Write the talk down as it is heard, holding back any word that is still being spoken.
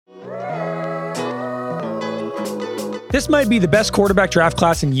This might be the best quarterback draft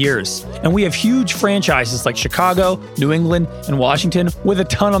class in years, and we have huge franchises like Chicago, New England, and Washington with a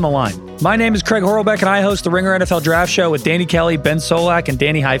ton on the line. My name is Craig Horlbeck, and I host the Ringer NFL Draft Show with Danny Kelly, Ben Solak, and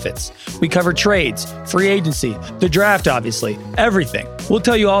Danny Heifetz. We cover trades, free agency, the draft, obviously, everything. We'll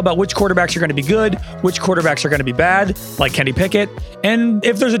tell you all about which quarterbacks are going to be good, which quarterbacks are going to be bad, like Kenny Pickett, and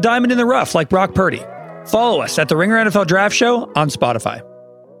if there's a diamond in the rough, like Brock Purdy. Follow us at the Ringer NFL Draft Show on Spotify.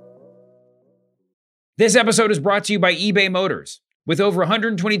 This episode is brought to you by eBay Motors. With over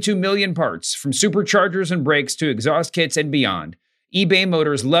 122 million parts, from superchargers and brakes to exhaust kits and beyond, eBay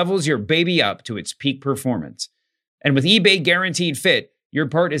Motors levels your baby up to its peak performance. And with eBay Guaranteed Fit, your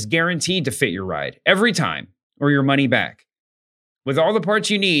part is guaranteed to fit your ride every time, or your money back. With all the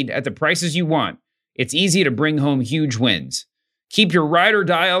parts you need at the prices you want, it's easy to bring home huge wins. Keep your ride or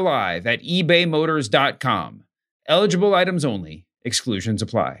die alive at ebaymotors.com. Eligible items only. Exclusions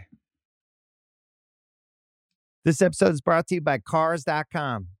apply. This episode is brought to you by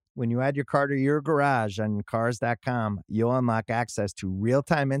Cars.com. When you add your car to your garage on Cars.com, you'll unlock access to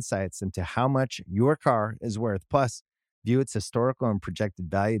real-time insights into how much your car is worth. Plus, view its historical and projected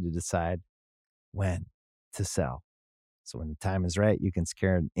value to decide when to sell. So when the time is right, you can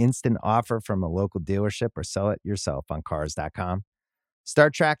secure an instant offer from a local dealership or sell it yourself on Cars.com.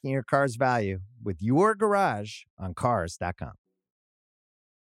 Start tracking your car's value with your garage on Cars.com.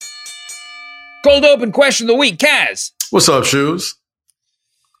 Cold open question of the week, Kaz. What's up, Shoes?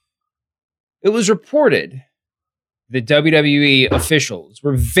 It was reported that WWE officials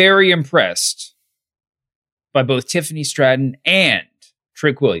were very impressed by both Tiffany Stratton and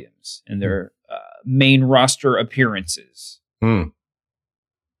Trick Williams in their main roster appearances.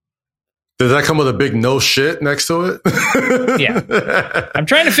 Did that come with a big no shit next to it? Yeah, I'm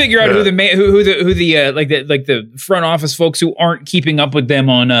trying to figure out who the front office folks who aren't keeping up with them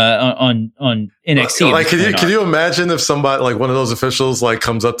on NXT. Like, can you imagine if somebody like one of those officials like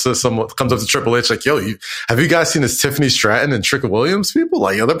comes up to Triple H like, yo, have you guys seen this Tiffany Stratton and Trick Williams people?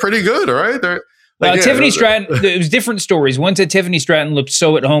 Like, yo, they're pretty good, all right? They're Tiffany Stratton, it was different stories. One said Tiffany Stratton looked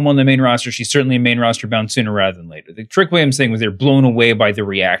so at home on the main roster, she's certainly a main roster bound sooner rather than later. The Trick Williams thing was they're blown away by the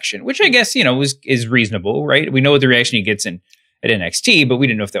reaction, which I guess, is reasonable, right? We know what the reaction he gets at NXT, but we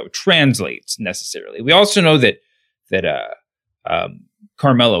didn't know if that would translate necessarily. We also know that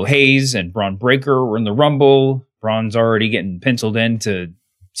Carmelo Hayes and Braun Breaker were in the Rumble. Braun's already getting penciled into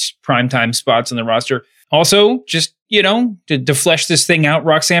primetime spots on the roster. Also, just, to flesh this thing out,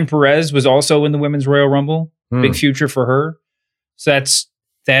 Roxanne Perez was also in the Women's Royal Rumble. Big future for her. So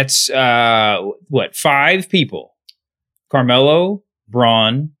that's 5 people. Carmelo,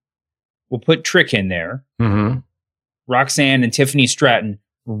 Braun, we'll put Trick in there. Mm-hmm. Roxanne and Tiffany Stratton.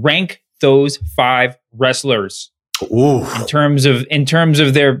 Rank those 5 wrestlers in terms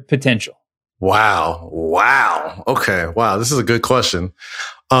of their potential. Wow. Okay. Wow. This is a good question.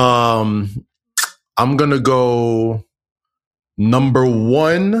 I'm going to go number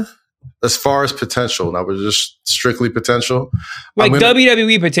 1 as far as potential. Now, we're just strictly potential. Like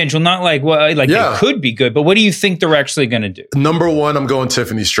WWE potential, not like it could be good, but what do you think they're actually going to do? Number 1, I'm going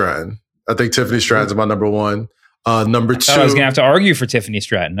Tiffany Stratton. I think Tiffany Stratton's my number 1. Number 2. I was going to have to argue for Tiffany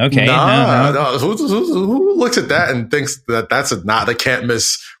Stratton. Okay. No. Who looks at that and thinks that that's a can't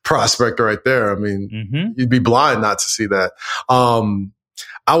miss prospect right there? I mean, you'd be blind not to see that.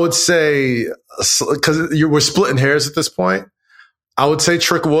 I would say, because we're splitting hairs at this point, I would say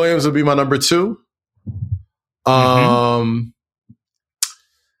Trick Williams would be my number 2. And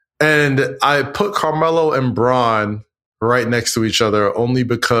I put Carmelo and Braun right next to each other only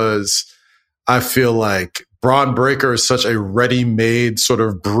because I feel like Braun Breaker is such a ready-made sort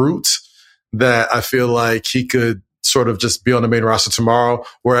of brute that I feel like he could sort of just be on the main roster tomorrow.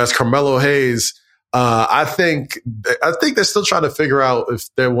 Whereas Carmelo Hayes, I think they're still trying to figure out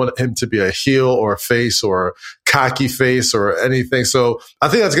if they want him to be a heel or a face or a cocky face or anything. So I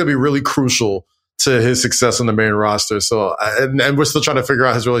think that's going to be really crucial to his success on the main roster. So, and we're still trying to figure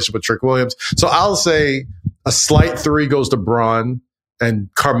out his relationship with Trick Williams. So I'll say a slight 3 goes to Braun, and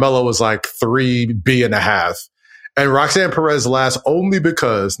Carmelo is like 3.5. And Roxanne Perez last only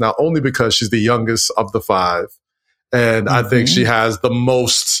because she's the youngest of the 5. And I think she has the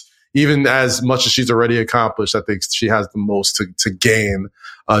most, even as much as she's already accomplished, I think she has the most to gain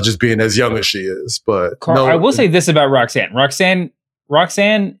just being as young as she is. But I will say this about Roxanne.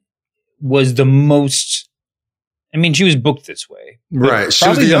 Roxanne was the most, I mean, she was booked this way. Right. She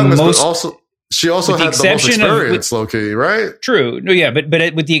was the youngest, but also she also had the most experience, low-key, right? True. No, yeah, but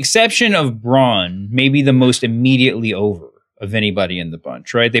with the exception of Braun, maybe the most immediately over of anybody in the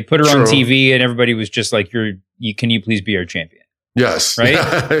bunch, right? They put her on TV and everybody was just like, can you please be our champion? Yes. Right?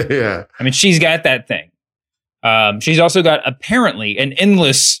 Yeah. I mean, she's got that thing. She's also got apparently an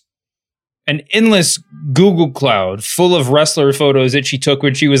endless Google Cloud full of wrestler photos that she took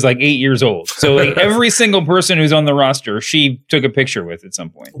when she was like 8 years old. So like every single person who's on the roster, she took a picture with at some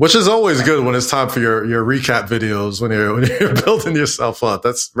point. Which is always good when it's time for your recap videos when you're building yourself up.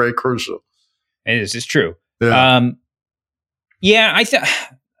 That's very crucial. It is. It's true. Yeah.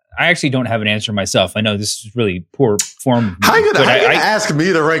 I actually don't have an answer myself. I know this is really poor form. How you gonna ask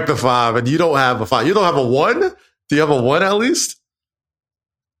me to rank the 5 and you don't have a 5? You don't have a 1? Do you have a 1 at least?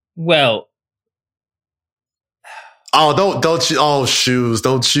 Well, don't you? Oh, shoes!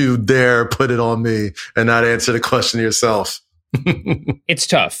 Don't you dare put it on me and not answer the question yourself. It's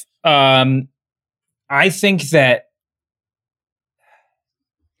tough. I think that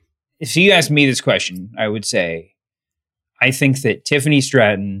if you ask me this question, I would say I think that Tiffany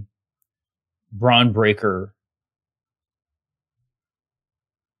Stratton, Braun Breaker,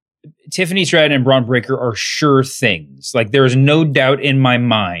 are sure things. Like there is no doubt in my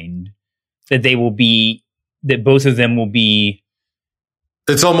mind that that both of them will be.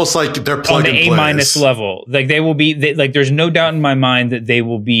 It's almost like they're plug on the A- level. Like they will be. Like there's no doubt in my mind that they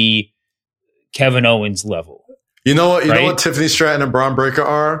will be Kevin Owens level. You know what? You know what Tiffany Stratton and Braun Breaker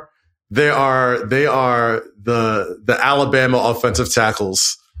are? They are the Alabama offensive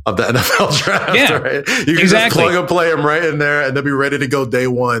tackles of the NFL draft. Yeah, right? You can just plug and play them right in there, and they'll be ready to go day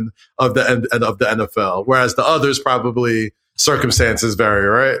one of the NFL. Whereas the others probably circumstances vary,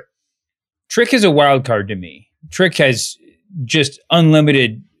 right? Trick is a wild card to me. Trick has just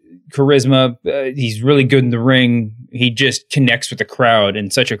unlimited charisma. He's really good in the ring. He just connects with the crowd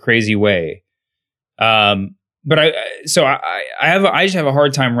in such a crazy way. But I just have a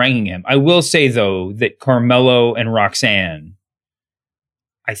hard time ranking him. I will say though that Carmelo and Roxanne,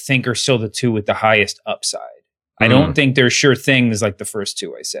 I think, are still the two with the highest upside. I don't think they're sure things like the first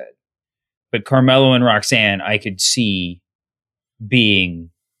two I said, but Carmelo and Roxanne, I could see being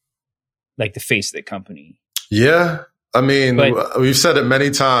like the face of the company. Yeah. I mean, we've said it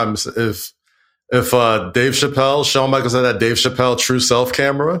many times. If Dave Chappelle, Shawn Michaels had that Dave Chappelle True Self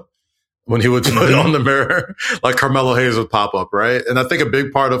camera, when he would put it on the mirror, like Carmelo Hayes would pop up, right? And I think a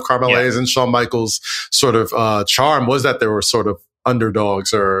big part of Carmelo Hayes and Shawn Michaels' sort of charm was that they were sort of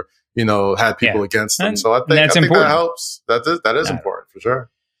underdogs or, had people against them. So I think that helps. That is important for sure.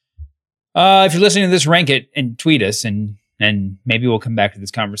 If you're listening to this, rank it and tweet us and maybe we'll come back to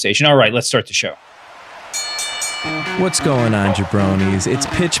this conversation. All right, let's start the show. What's going on, jabronis? It's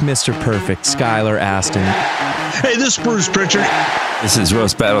Pitch Mr. Perfect, Skylar Aston. Hey, this is Bruce Pritchard. This is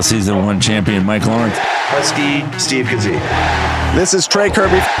Roast Battle Season 1 champion Mike Lawrence. Husky Steve Kazee. This is Trey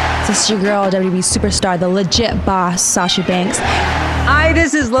Kirby. This is your girl, WWE superstar, the legit boss, Sasha Banks. Hi,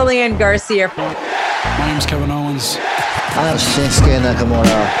 this is Lillian Garcia. My name's Kevin Owens. I'm Shinsuke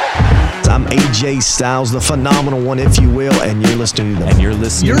Nakamura. I'm AJ Styles, the phenomenal one, if you will, and you're listening to them. And you're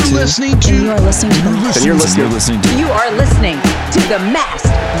listening to. You are listening to the Masked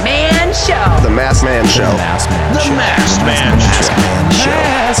Man Show. The Masked Man Show. The Masked Man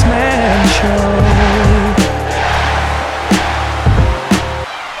Show.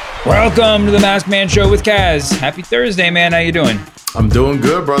 Welcome to the Masked Man Show with Kaz. Happy Thursday, man. How you doing? I'm doing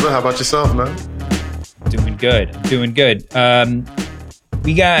good, brother. How about yourself, man? Doing good.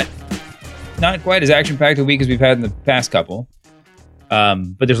 We got not quite as action-packed a week as we've had in the past couple.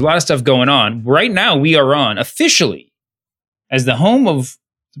 But there's a lot of stuff going on. Right now, we are on, officially, as the home of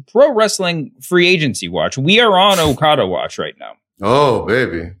the Pro Wrestling Free Agency Watch. We are on Okada Watch right now. Oh,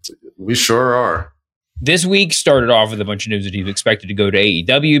 baby. We sure are. This week started off with a bunch of news that he was expected to go to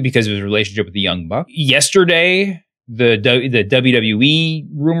AEW because of his relationship with the Young Bucks. Yesterday, the WWE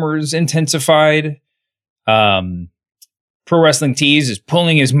rumors intensified. Pro Wrestling Tees is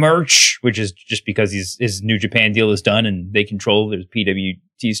pulling his merch, which is just because his New Japan deal is done and they control their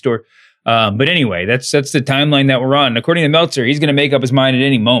PWT store. But anyway, that's the timeline that we're on. According to Meltzer, he's going to make up his mind at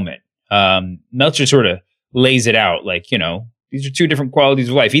any moment. Meltzer sort of lays it out like, these are two different qualities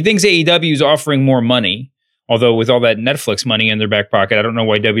of life. He thinks AEW is offering more money, although with all that Netflix money in their back pocket, I don't know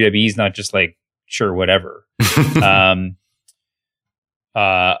why WWE is not just like, sure, whatever.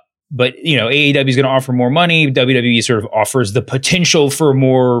 But, AEW is going to offer more money. WWE sort of offers the potential for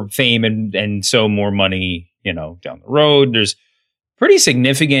more fame and so more money, down the road. There's pretty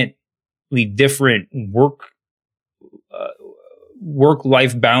significantly different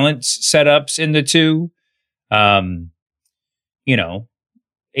work-life balance setups in the two.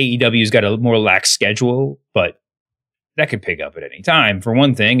 AEW's got a more lax schedule, but that could pick up at any time for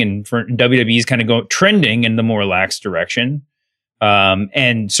one thing. And for WWE's kind of trending in the more lax direction.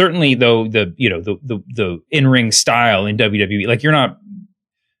 And certainly though the in-ring style in WWE, like you're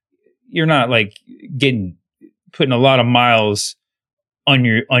not like getting putting a lot of miles on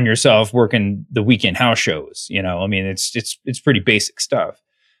yourself working the weekend house shows. You know, I mean, it's pretty basic stuff.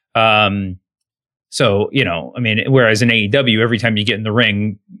 So, you know, I mean, whereas in AEW, every time you get in the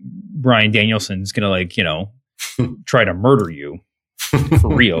ring, Bryan Danielson's gonna, like, you know, try to murder you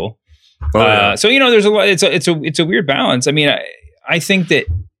for real. So, you know, there's a lot. It's a weird balance. I mean, I think that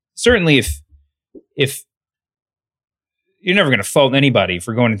certainly if you're never going to fault anybody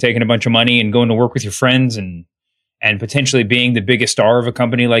for going and taking a bunch of money and going to work with your friends and potentially being the biggest star of a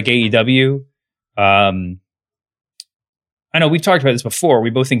company like AEW. I know we've talked about this before. We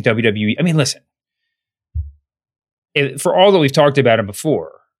both think WWE. I mean, listen, for all that we've talked about it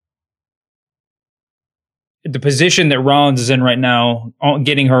before, the position that Rollins is in right now,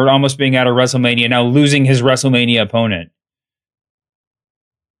 getting hurt, almost being out of WrestleMania, now losing his WrestleMania opponent.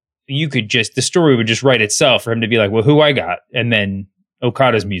 The story would just write itself for him to be like, well, who I got? And then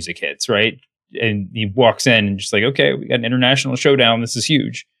Okada's music hits, right? And he walks in and just like, okay, we got an international showdown. This is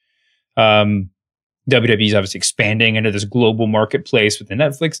huge. WWE's obviously expanding into this global marketplace with the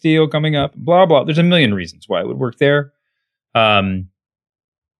Netflix deal coming up, blah, blah. There's a million reasons why it would work there. Although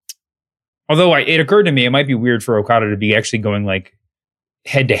it occurred to me, it might be weird for Okada to be actually going like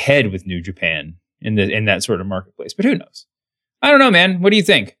head to head with New Japan in that sort of marketplace. But who knows? I don't know, man. What do you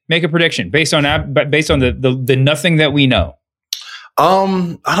think? Make a prediction based on the nothing that we know.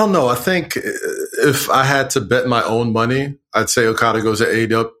 I don't know. I think if I had to bet my own money, I'd say Okada goes to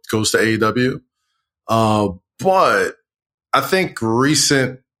AEW. But I think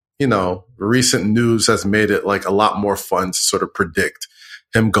recent news has made it like a lot more fun to sort of predict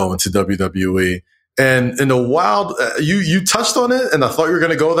him going to WWE. And in the wild, you touched on it, and I thought you were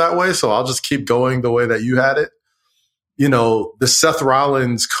going to go that way, so I'll just keep going the way that you had it. You know, the Seth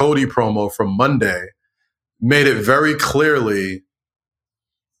Rollins Cody promo from Monday made it very clear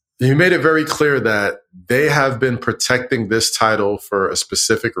that they have been protecting this title for a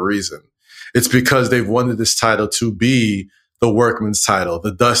specific reason. It's because they've wanted this title to be the workman's title,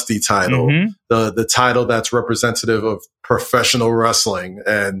 the Dusty title, the title that's representative of professional wrestling.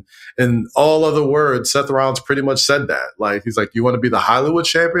 And in all other words, Seth Rollins pretty much said that. Like, he's like, do you want to be the Hollywood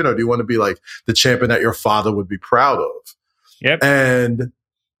champion, or do you want to be like the champion that your father would be proud of? Yep. And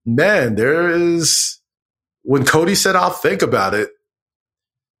man, when Cody said, I'll think about it,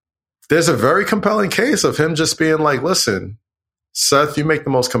 there's a very compelling case of him just being like, listen, Seth, you make the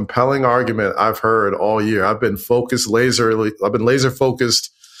most compelling argument I've heard all year. I've been laser focused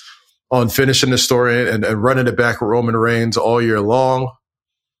on finishing the story and running it back with Roman Reigns all year long.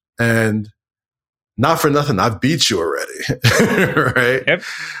 And not for nothing, I've beat you already. Right? Yep.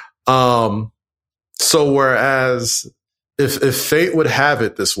 So whereas if fate would have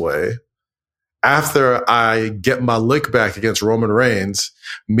it this way, after I get my lick back against Roman Reigns,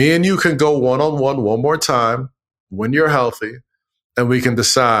 me and you can go one-on-one one more time when you're healthy, and we can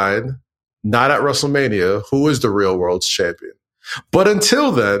decide, not at WrestleMania, who is the real world's champion. But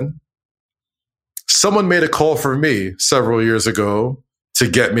until then, someone made a call for me several years ago to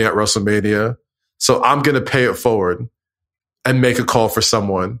get me at WrestleMania. So I'm going to pay it forward and make a call for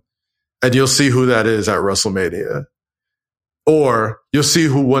someone. And you'll see who that is at WrestleMania. Or you'll see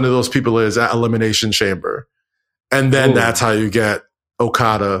who one of those people is at Elimination Chamber. And then that's how you get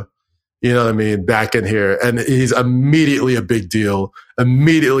Okada, you know what I mean, back in here. And he's immediately a big deal,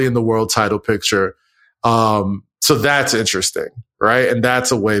 immediately in the world title picture. So that's interesting, right? And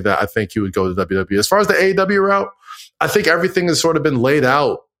that's a way that I think he would go to WWE. As far as the AEW route, I think everything has sort of been laid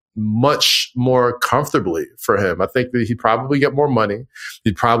out much more comfortably for him. I think that he'd probably get more money.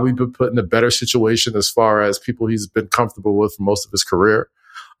 He'd probably be put in a better situation as far as people he's been comfortable with for most of his career.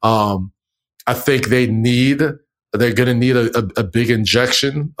 I think they're going to need a big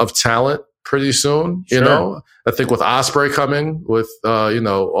injection of talent pretty soon. You know, I think with Ospreay coming, with,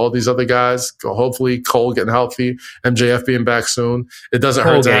 all these other guys, hopefully Cole getting healthy, MJF being back soon. It doesn't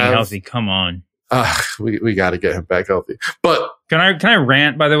hurt to have healthy. Come on. We got to get him back healthy. But can I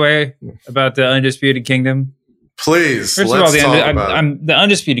rant, by the way, about the Undisputed Kingdom? Please. First of all, I'm the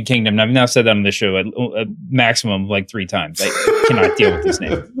Undisputed Kingdom. And I've now said that on the show a maximum of like 3 times. I cannot deal with this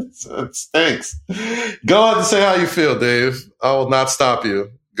name. Thanks. Go ahead and say how you feel, Dave. I will not stop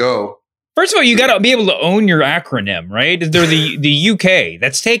you. Go. First of all, you got to be able to own your acronym, right? They're the UK.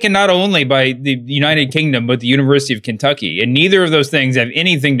 That's taken not only by the United Kingdom, but the University of Kentucky. And neither of those things have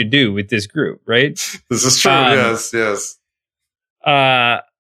anything to do with this group, right? This is true. Yes.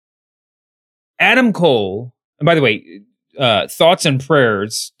 Adam Cole, and by the way, thoughts and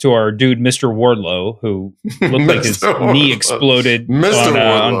prayers to our dude, Mr. Wardlow, who looked like his knee exploded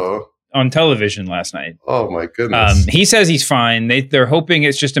on television last night. Oh my goodness. He says he's fine. They're hoping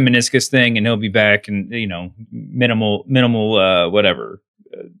it's just a meniscus thing and he'll be back and, minimal whatever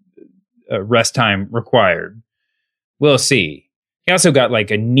rest time required. We'll see. He also got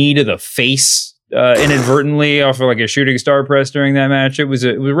like a knee to the face inadvertently off of like a shooting star press during that match. It was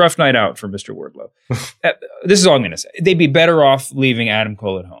a rough night out for Mr. Wardlow. This is all I'm going to say. They'd be better off leaving Adam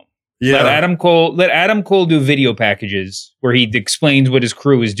Cole at home. Yeah. Let Adam Cole do video packages where he explains what his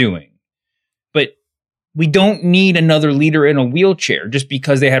crew is doing. But we don't need another leader in a wheelchair just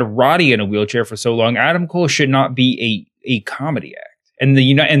because they had Roddy in a wheelchair for so long. Adam Cole should not be a comedy act. And the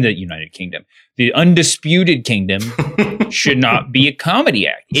United Kingdom, the Undisputed Kingdom should not be a comedy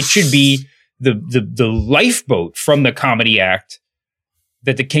act. It should be the lifeboat from the comedy act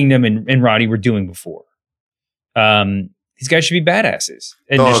that the Kingdom and Roddy were doing before. These guys should be badasses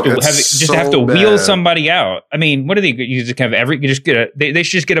and have to wheel somebody out. I mean, what are they? You just have they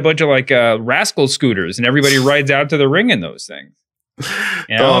should just get a bunch of like rascal scooters and everybody rides out to the ring in those things.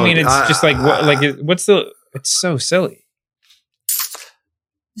 I mean, it's just like it's so silly.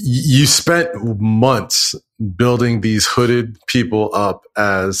 You spent months building these hooded people up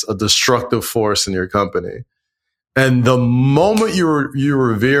as a destructive force in your company. And the moment you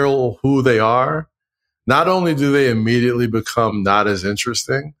reveal who they are, not only do they immediately become not as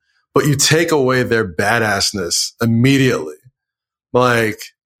interesting, but you take away their badassness immediately. Like,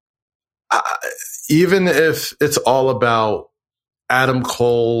 even if it's all about Adam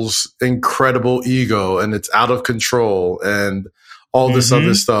Cole's incredible ego and it's out of control and all this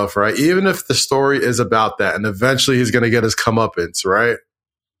other stuff, right? Even if the story is about that and eventually he's going to get his comeuppance, right?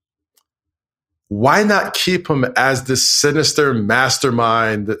 Why not keep him as this sinister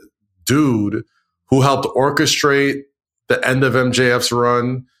mastermind dude who helped orchestrate the end of MJF's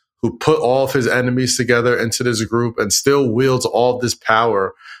run, who put all of his enemies together into this group and still wields all this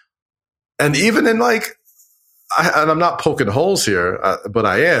power? And even in and I'm not poking holes here, but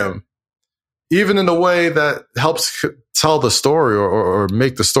I am. Even in a way that helps tell the story or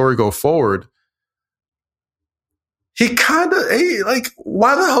make the story go forward, he kind of,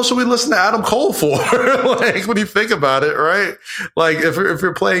 why the hell should we listen to Adam Cole for? Like, when you think about it, right? Like, if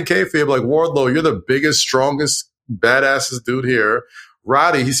you're playing kayfabe, like, Wardlow, you're the biggest, strongest, badassest dude here.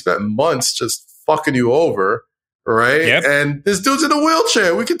 Roddy, he spent months just fucking you over, right? Yep. And this dude's in a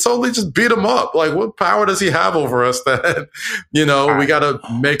wheelchair. We could totally just beat him up. Like, what power does he have over us that, we got to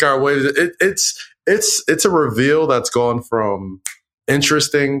make our way to it's a reveal that's gone from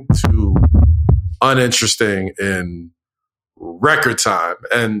interesting to uninteresting in record time.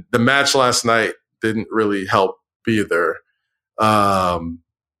 And the match last night didn't really help either. It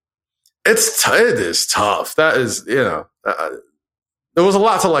is tough. That is, there was a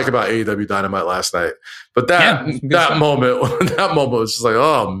lot to like about AEW Dynamite last night, but that moment was just like,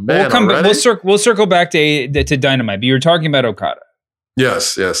 oh man. We'll circle back to Dynamite, but you were talking about Okada.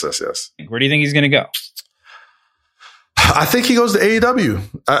 Yes. Where do you think he's going to go? I think he goes to AEW.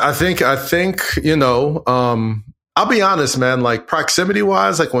 I think, I'll be honest, man, like proximity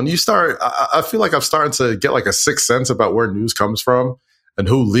wise, like when you start, I feel like I'm starting to get like a sixth sense about where news comes from and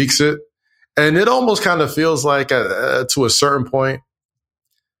who leaks it. And it almost kind of feels like to a certain point,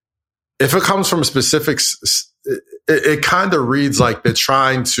 if it comes from specifics, it kind of reads like they're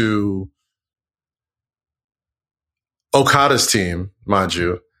trying to Okada's team, mind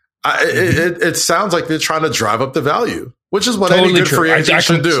you. It sounds like they're trying to drive up the value, which is what any good free agent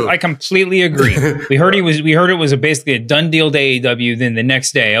should do. I completely agree. We heard it was basically a done deal to AEW. Then the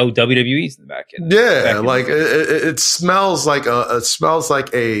next day, WWE's in the back end. Yeah, it smells like an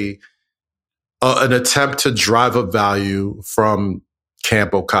attempt to drive up value from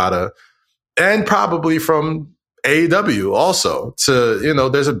Camp Okada and probably from AEW also.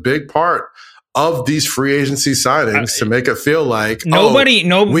 There's a big part of these free agency signings to make it feel like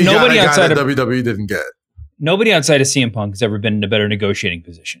nobody outside of WWE didn't get. Nobody outside of CM Punk has ever been in a better negotiating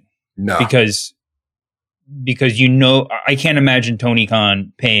position. No, because I can't imagine Tony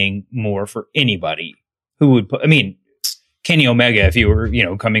Khan paying more for anybody who would put. I mean, Kenny Omega, if you were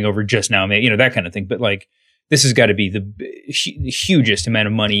coming over just now, that kind of thing. But like, this has got to be the hugest amount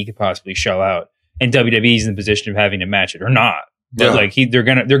of money you could possibly shell out, and WWE's in the position of having to match it or not. But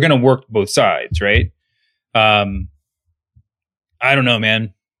they're gonna work both sides, right? I don't know,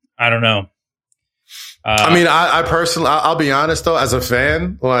 man. I don't know. I personally, I'll be honest though, as a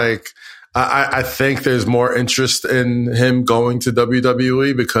fan, like I think there's more interest in him going to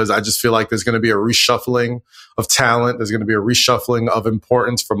WWE because I just feel like there's going to be a reshuffling of talent. There's going to be a reshuffling of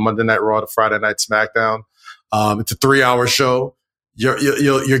importance from Monday Night Raw to Friday Night SmackDown. It's a 3-hour show.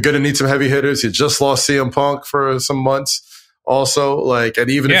 You're going to need some heavy hitters. You just lost CM Punk for some months. also. Like, and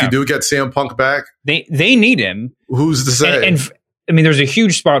even if you do get CM Punk back, they need him. Who's to say? And I mean, there's a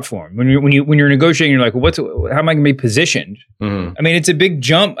huge spot for him when you're negotiating. You're like, well, how am I going to be positioned? Mm-hmm. I mean, it's a big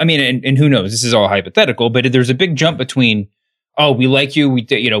jump. I mean, and who knows? This is all hypothetical, but there's a big jump between, oh, we like you. We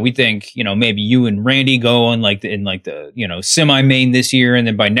think, maybe you and Randy go on like the semi-main this year. And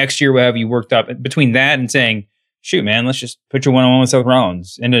then by next year, we'll have you worked up. Between that and saying, shoot, man, let's just put your one-on-one with Seth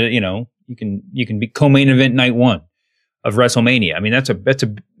Rollins. And, you can be co-main event night 1 of WrestleMania. I mean, that's a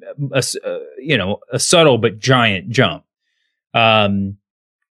subtle but giant jump. And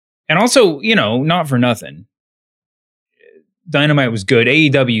also, not for nothing, Dynamite was good.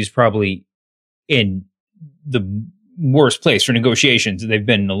 AEW is probably in the worst place for negotiations that they've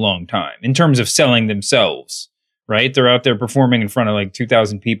been in a long time in terms of selling themselves, right? They're out there performing in front of like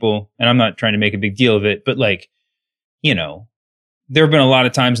 2,000 people, and I'm not trying to make a big deal of it, but like, there have been a lot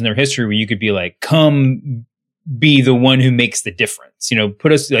of times in their history where you could be like, come be the one who makes the difference,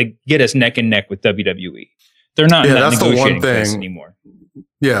 put us get us neck and neck with WWE. They're not in that negotiating place anymore.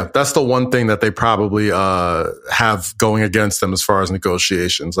 Yeah, that's the one thing that they probably have going against them as far as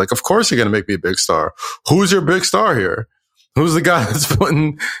negotiations. Like, of course you're going to make me a big star. Who's your big star here? Who's the guy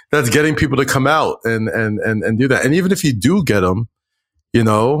that's getting people to come out and do that? And even if you do get them,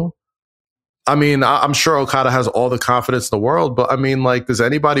 I mean, I'm sure Okada has all the confidence in the world, but I mean, like, does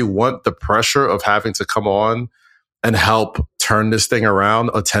anybody want the pressure of having to come on and help turn this thing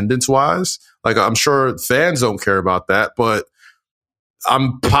around attendance wise? Like, I'm sure fans don't care about that, but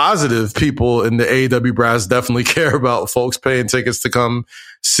I'm positive people in the AEW brass definitely care about folks paying tickets to come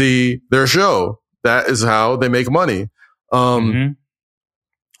see their show. That is how they make money. Whereas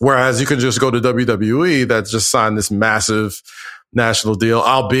you can just go to WWE that just signed this massive national deal,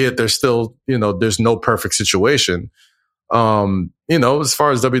 albeit there's still, there's no perfect situation. As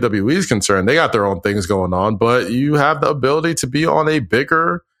far as WWE is concerned, they got their own things going on, but you have the ability to be on a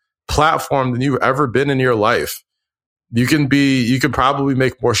bigger platform than you've ever been in your life. You can probably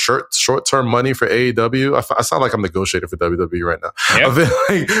make more short-term money for AEW. I sound like I'm negotiating for WWE right now. Yep. I feel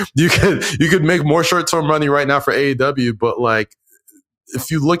like you could make more short-term money right now for AEW, but like, if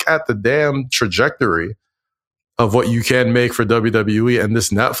you look at the damn trajectory of what you can make for WWE and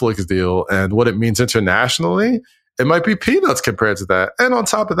this Netflix deal and what it means internationally, it might be peanuts compared to that. And on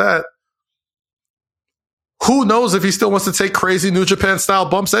top of that, who knows if he still wants to take crazy New Japan style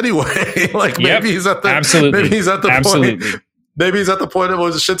bumps anyway? Like, maybe he's at the absolutely. Maybe he's at the absolutely. point. Maybe he's at the point of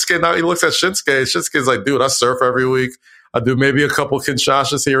Shinsuke. Now he looks at Shinsuke. Shinsuke's like, dude, I surf every week. I do maybe a couple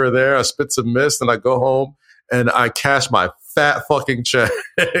Kinshasas here or there. I spit some mist and I go home and I cash my fat fucking check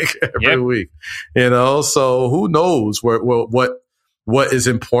every week. So who knows what is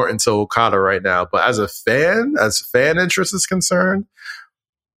important to Okada right now? But as fan interest is concerned,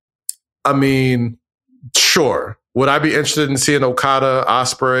 I mean, sure. Would I be interested in seeing Okada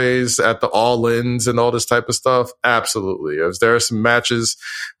Ospreys at the All-Ins and all this type of stuff? Absolutely. If there are some matches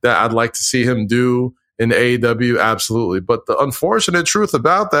that I'd like to see him do in AEW, absolutely. But the unfortunate truth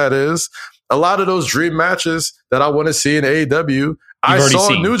about that is a lot of those dream matches that I want to see in AEW, I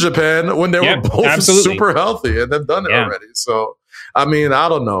saw in New Japan when they were both super healthy, and they've done it already. So, I mean, I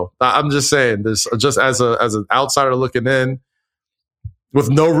don't know. I'm just saying this just as an outsider looking in, with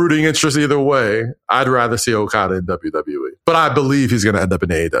no rooting interest either way, I'd rather see Okada in WWE. But I believe he's going to end up in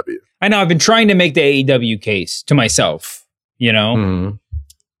AEW. I know. I've been trying to make the AEW case to myself, Mm-hmm.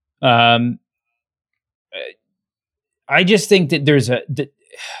 I just think that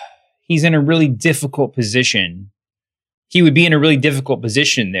he's in a really difficult position. He would be in a really difficult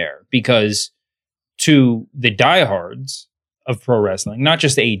position there because to the diehards of pro wrestling, not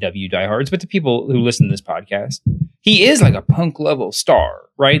just the AEW diehards, but the people who listen to this podcast, he is like a Punk level star,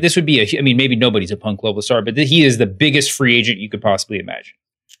 right? This would be maybe nobody's a Punk level star, but he is the biggest free agent you could possibly imagine.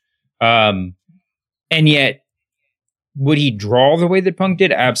 And yet, would he draw the way that Punk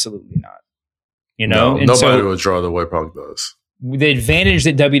did? Absolutely not. No, nobody would draw the way Punk does. The advantage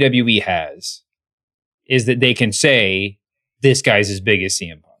that WWE has is that they can say this guy's as big as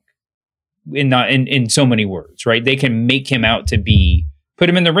CM Punk in so many words, right? They can make him out to be, put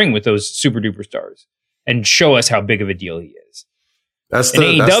him in the ring with those super duper stars and show us how big of a deal he is. That's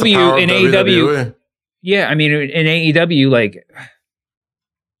the power of WWE. Yeah, I mean, in AEW, like,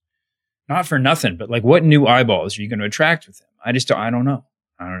 not for nothing, but like, what new eyeballs are you going to attract with him? I don't know.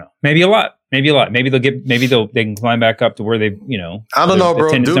 Maybe a lot. Maybe they can climb back up to where they, I don't know,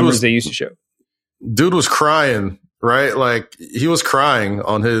 bro. Numbers they used to show. Dude was crying, right? Like, he was crying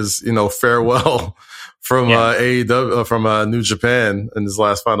on his, farewell from AEW, from New Japan in his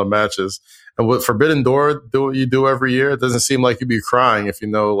last final matches. And what Forbidden Door do what you do every year, it doesn't seem like you'd be crying if you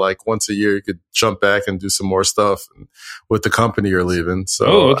know, like once a year you could jump back and do some more stuff with the company you're leaving.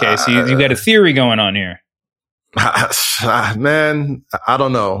 So, So you got a theory going on here. Man, I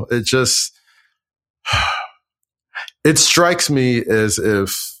don't know. It just, it strikes me as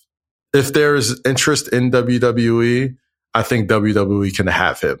if there's interest in WWE, I think WWE can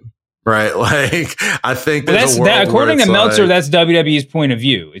have him. Right, like I think there's a world according to Meltzer, like, that's WWE's point of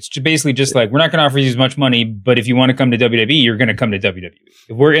view. It's basically just like we're not going to offer you as much money, but if you want to come to WWE, you're going to come to WWE.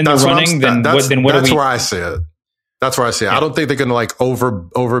 If we're in the running, then what? That's where I see it. That's where I see it. Yeah. I don't think they're going to like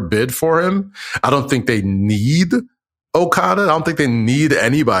overbid for him. I don't think they need Okada. I don't think they need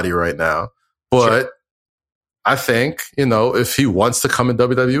anybody right now. But I think, if he wants to come in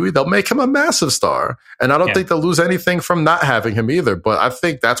WWE, they'll make him a massive star. And I don't think they'll lose anything from not having him either. But I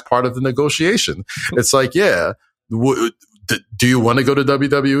think that's part of the negotiation. It's like, do you want to go to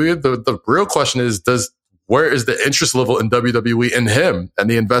WWE? The real question is, where is the interest level in WWE in him and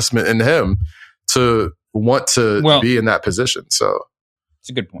the investment in him to want to be in that position? So it's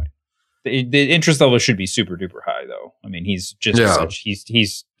a good point. The interest level should be super duper high, though. I mean, he's just such,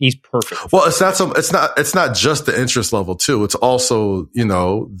 he's perfect. Well, it's not just the interest level too. It's also,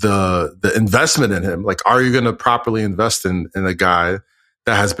 the investment in him. Like, are you going to properly invest in a guy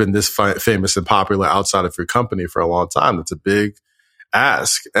that has been this famous and popular outside of your company for a long time? That's a big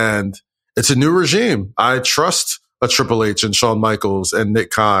ask. And it's a new regime. I trust a Triple H and Shawn Michaels and Nick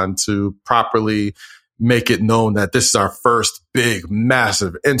Khan to properly make it known that this is our first big,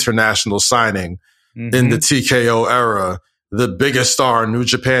 massive international signing in the TKO era, the biggest star in New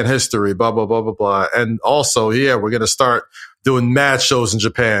Japan history, blah, blah, blah, blah, blah. And also, we're going to start doing mad shows in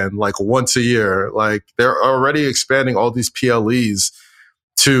Japan, like once a year. Like they're already expanding all these PLEs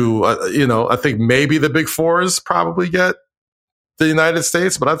to, I think maybe the big fours probably get the United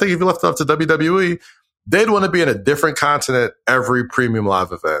States. But I think if you left it up to WWE, they'd want to be in a different continent every premium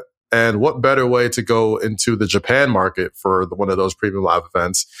live event. And what better way to go into the Japan market for one of those premium live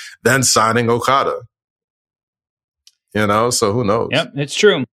events than signing Okada? So who knows? Yep, it's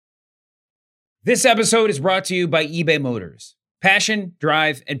true. This episode is brought to you by eBay Motors. Passion,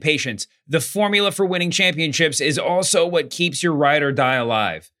 drive, and patience. The formula for winning championships is also what keeps your ride or die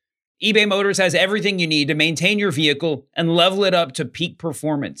alive. eBay Motors has everything you need to maintain your vehicle and level it up to peak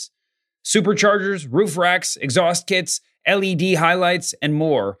performance. Superchargers, roof racks, exhaust kits, LED highlights, and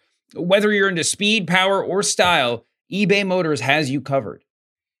more. Whether you're into speed, power, or style, eBay Motors has you covered.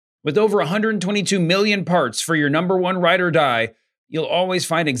 With over 122 million parts for your number one ride or die, you'll always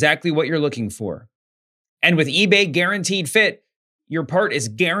find exactly what you're looking for. And with eBay Guaranteed Fit, your part is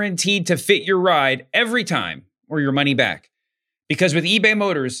guaranteed to fit your ride every time or your money back. Because with eBay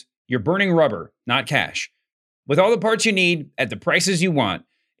Motors, you're burning rubber, not cash. With all the parts you need at the prices you want,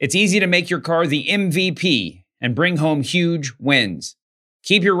 it's easy to make your car the MVP and bring home huge wins.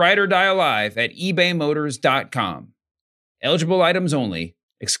 Keep your ride or die alive at ebaymotors.com. Eligible items only.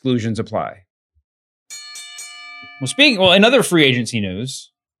 Exclusions apply. Well, in other free agency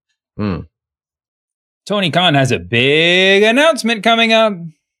news, Tony Khan has a big announcement coming up.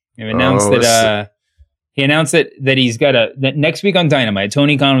 He announced that he's got that next week on Dynamite,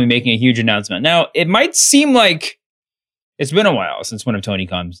 Tony Khan will be making a huge announcement. Now, it might seem like it's been a while since one of Tony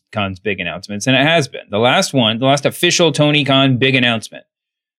Khan's big announcements, and it has been. The last official Tony Khan big announcement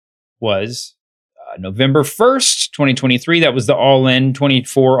was November 1st, 2023. That was the All-In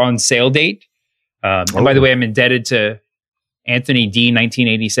 24 on sale date. And by the way, I'm indebted to Anthony D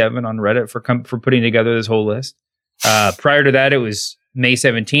 1987 on Reddit for putting together this whole list. Prior to that, it was May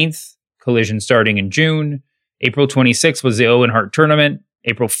 17th, Collision starting in June. April 26th was the Owen Hart tournament.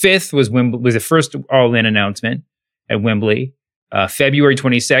 April 5th was the first All-In announcement at Wembley. February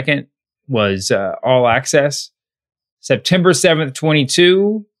 22nd was All Access. September 7th,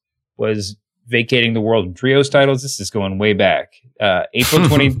 22 was vacating the World and Trios titles. This is going way back.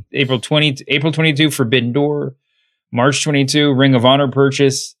 April 22, Forbidden Door. March 22, Ring of Honor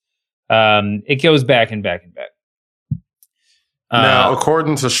purchase. It goes back and back and back. Now,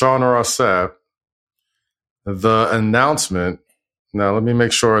 according to Sean Ross Sapp, the announcement. Now, let me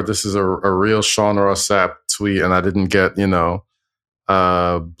make sure this is a real Sean Ross Sapp tweet, and I didn't get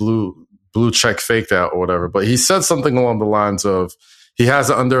blue check faked out or whatever. But he said something along the lines of, he has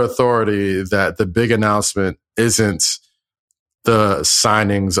it under authority that the big announcement isn't the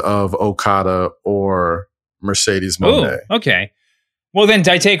signings of Okada or Mercedes Moné. Oh, okay. Well, then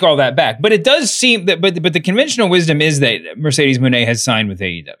I take all that back. But it does seem that, but the conventional wisdom is that Mercedes Moné has signed with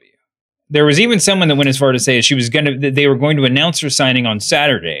AEW. There was even someone that went as far to say they were going to announce her signing on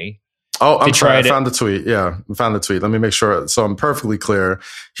Saturday. Oh, I'm sorry. I found the tweet. Yeah, I found the tweet. Let me make sure. So I'm perfectly clear.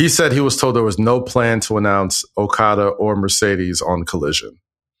 He said he was told there was no plan to announce Okada or Mercedes on Collision.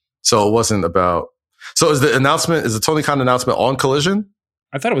 So it wasn't about. So is the Tony Khan announcement on Collision?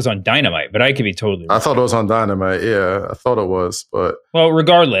 I thought it was on Dynamite, but I could be totally wrong. I thought it was on Dynamite. Yeah, I thought it was, but well,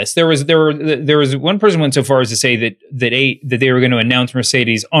 regardless, there was one person went so far as to say that they were going to announce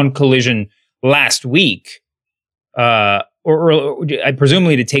Mercedes on Collision last week, or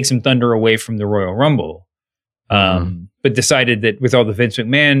presumably to take some thunder away from the Royal Rumble, but decided that with all the Vince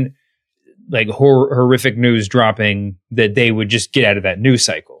McMahon like horrific news dropping, that they would just get out of that news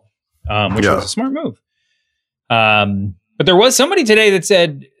cycle, which was a smart move. But there was somebody today that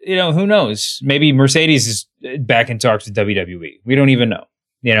said, who knows? Maybe Mercedes is back in talks with WWE. We don't even know.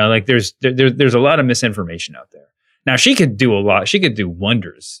 Like there's a lot of misinformation out there. Now she could do a lot. She could do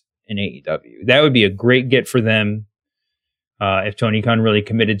wonders in AEW. That would be a great get for them if Tony Khan really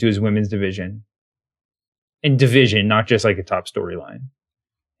committed to his women's division. In division, not just like a top storyline.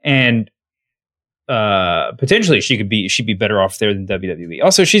 And potentially she'd be better off there than WWE.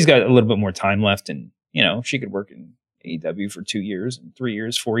 Also, she's got a little bit more time left, and she could work in AEW for 2 years and 3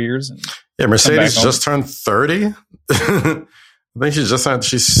 years, 4 years. And Mercedes just turned 30. I think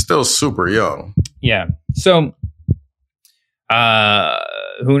she's still super young. Yeah. So,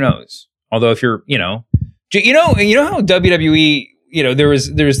 who knows? Although if you're, how WWE,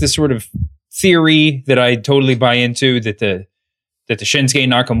 there's this sort of theory that I totally buy into that the Shinsuke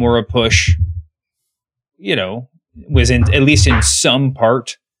Nakamura push, was at least in some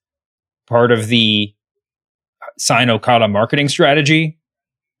part of the sign Okada marketing strategy,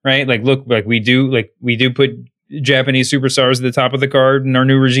 right? Like, look, like we do put Japanese superstars at the top of the card in our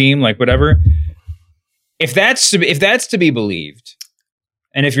new regime, like whatever. If that's to be believed,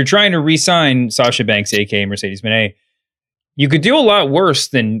 and if you're trying to re-sign Sasha Banks, aka Mercedes Moné, you could do a lot worse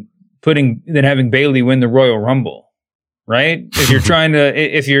than having Bayley win the Royal Rumble, right? If you're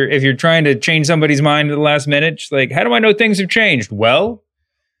trying to change somebody's mind at the last minute, like, how do I know things have changed? Well,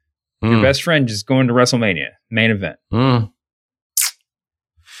 your best friend just going to WrestleMania main event.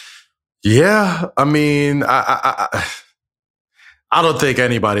 Yeah, I mean, I don't think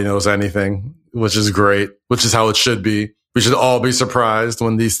anybody knows anything, which is great, which is how it should be. We should all be surprised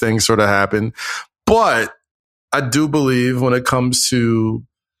when these things sort of happen. But I do believe when it comes to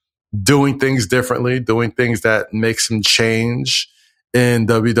doing things differently, doing things that make some change in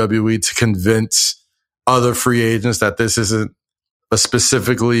WWE to convince other free agents that this isn't a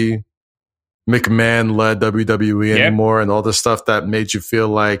specifically McMahon-led WWE anymore, and all the stuff that made you feel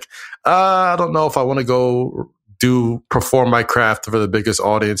like, I don't know if I want to go perform my craft for the biggest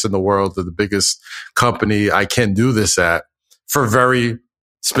audience in the world, or the biggest company I can do this at, for very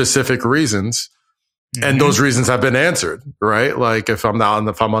specific reasons. Mm-hmm. And those reasons have been answered, right? Like if I'm on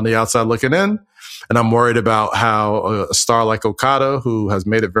the outside looking in, and I'm worried about how a star like Okada, who has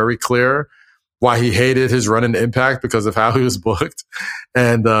made it very clear why he hated his run in Impact because of how he was booked,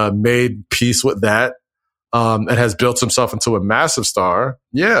 and made peace with that, and has built himself into a massive star.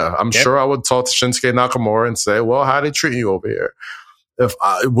 Yeah, I'm sure I would talk to Shinsuke Nakamura and say, well, how they treat you over here?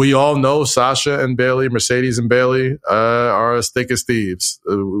 We all know Sasha and Bayley, Mercedes and Bayley, are as thick as thieves.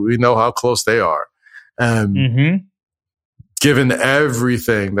 We know how close they are. Given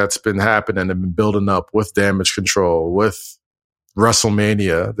everything that's been happening and been building up with Damage Control, with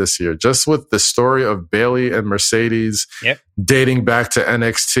WrestleMania this year, just with the story of Bayley and Mercedes dating back to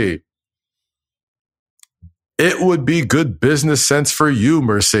NXT, it would be good business sense for you,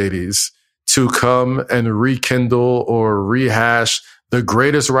 Mercedes, to come and rekindle or rehash the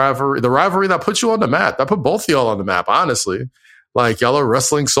greatest rivalry, the rivalry that put you on the map, that put both of y'all on the map, honestly. Like, y'all are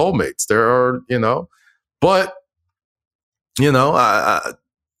wrestling soulmates. There are, but,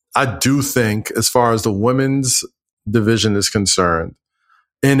 I do think, as far as the women's division is concerned,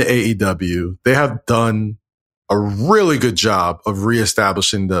 in AEW, they have done a really good job of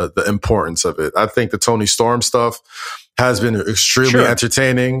reestablishing the importance of it. I think the Toni Storm stuff has been extremely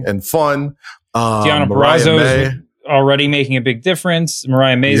entertaining and fun. Deonna Purrazzo is already making a big difference.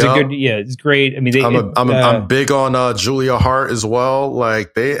 Mariah May's it's great. I mean, I'm big on Julia Hart as well.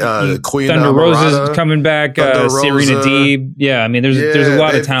 Like Queen Thunder Rosa's coming back. Serena Deeb. Yeah, I mean, there's a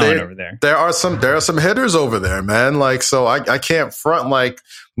lot of talent over there. There are some hitters over there, man. Like, so I can't front like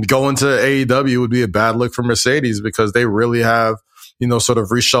going to AEW would be a bad look for Mercedes, because they really have, sort of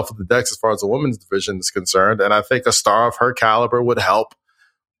reshuffled the decks as far as the women's division is concerned. And I think a star of her caliber would help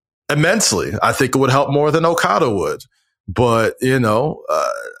immensely. I think it would help more than Okada would. But,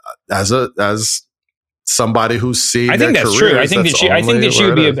 as somebody who's seen, I think that's true. I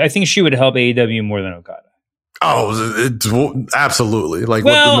think she would help AEW more than Okada. Oh, absolutely. Like,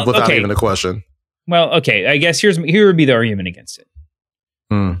 without even a question. Well, okay. I guess here would be the argument against it.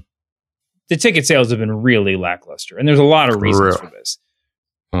 The ticket sales have been really lackluster, and there's a lot of reasons for this.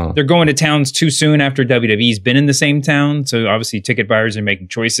 They're going to towns too soon after WWE's been in the same town, so obviously ticket buyers are making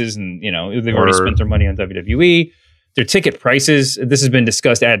choices, and they've already spent their money on WWE. Their ticket prices, this has been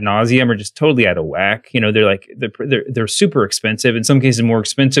discussed ad nauseum, are just totally out of whack. They're super expensive. In some cases, more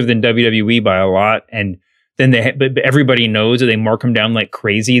expensive than WWE by a lot, and then but everybody knows that they mark them down like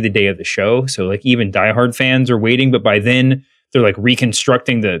crazy the day of the show. So like even diehard fans are waiting, but by then they're like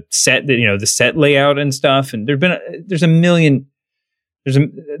reconstructing the set, the set layout and stuff. And there's a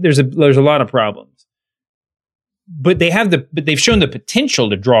lot of problems, but they've shown the potential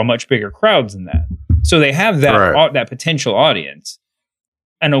to draw much bigger crowds than that. So they have that potential audience,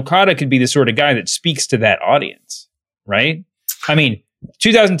 and Okada could be the sort of guy that speaks to that audience, right? I mean,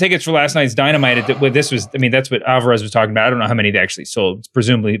 2,000 tickets for last night's Dynamite. That's what Alvarez was talking about. I don't know how many they actually sold. It's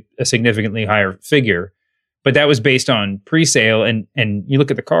presumably a significantly higher figure, but that was based on pre-sale. And you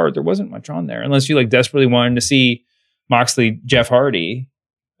look at the card, there wasn't much on there, unless you like desperately wanted to see Moxley, Jeff Hardy,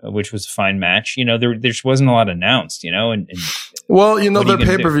 which was a fine match. There just wasn't a lot announced, Well, their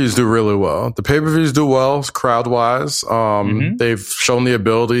pay-per-views do really well. The pay-per-views do well crowd-wise. They've shown the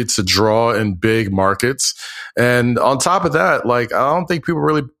ability to draw in big markets. And on top of that, like, I don't think people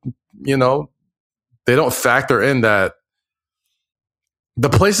really, they don't factor in that the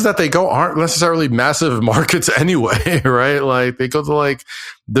places that they go aren't necessarily massive markets anyway, right? Like, they go to like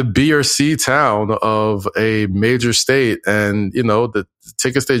the B or C town of a major state, and the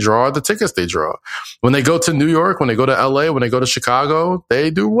tickets they draw are the tickets they draw. When they go to New York, when they go to LA, when they go to Chicago,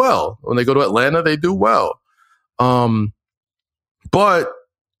 they do well. When they go to Atlanta, they do well. But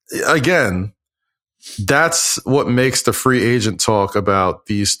again, that's what makes the free agent talk about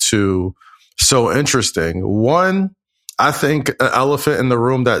these two so interesting. One, I think an elephant in the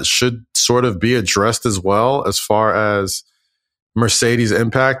room that should sort of be addressed as well, as far as Mercedes'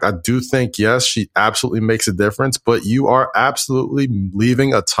 impact. I do think, yes, she absolutely makes a difference, but you are absolutely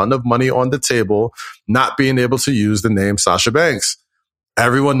leaving a ton of money on the table, not being able to use the name Sasha Banks.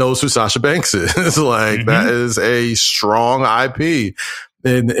 Everyone knows who Sasha Banks is. Like, that is a strong IP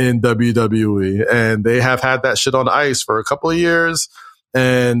in WWE, and they have had that shit on ice for a couple of years.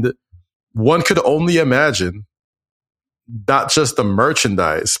 And one could only imagine not just the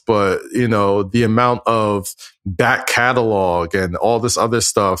merchandise, but, the amount of back catalog and all this other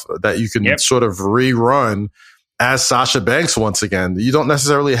stuff that you can sort of rerun as Sasha Banks once again. You don't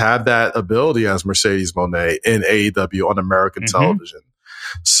necessarily have that ability as Mercedes Moné in AEW on American television.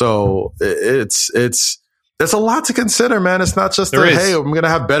 So there's a lot to consider, man. It's not just hey, I'm going to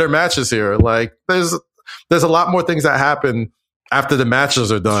have better matches here. Like, there's a lot more things that happen after the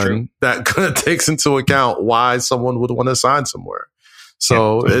matches are done that kind of takes into account why someone would want to sign somewhere.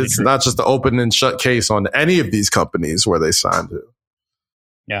 So it's not just the open and shut case on any of these companies where they signed to.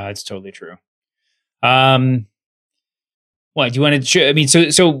 Yeah, it's totally true. What do you want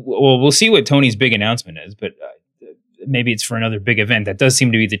to? We'll see what Tony's big announcement is, but maybe it's for another big event. That does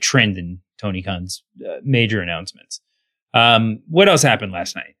seem to be the trend in Tony Khan's major announcements. What else happened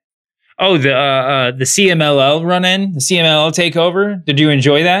last night? Oh, the CMLL run-in, the CMLL takeover. Did you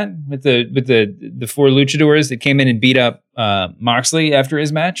enjoy that with the four luchadors that came in and beat up Moxley after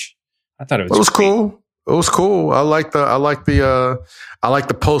his match? I thought it was cool. It was cool. I like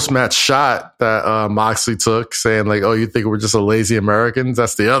the post-match shot that Moxley took, saying like, "Oh, you think we're just a lazy Americans?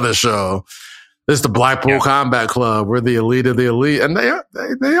 That's the other show. This is the Blackpool Combat Club. We're the elite of the elite," and they are.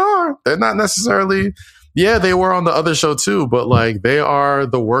 They're not necessarily. Yeah, they were on the other show too, but like, they are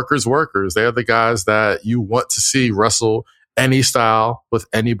the workers. They are the guys that you want to see wrestle any style with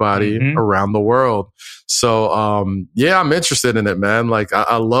anybody around the world. So, I'm interested in it, man. Like,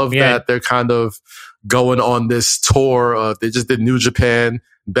 I love that they're kind of going on this tour. They just did New Japan,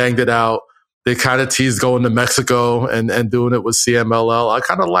 banged it out. They kind of teased going to Mexico and doing it with CMLL. I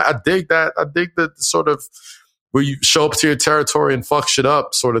dig that. I dig the sort of where you show up to your territory and fuck shit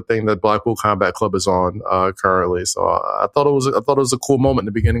up sort of thing that Blackpool Combat Club is on currently. So I thought it was a cool moment in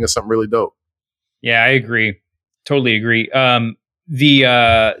the beginning of something really dope. Yeah, I agree. Totally agree.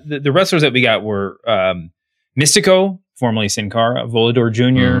 The wrestlers that we got were Mystico, formerly Sin Cara, Volador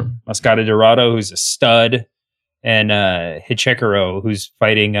Jr., Mascara Dorado, who's a stud, and Hechikaro, who's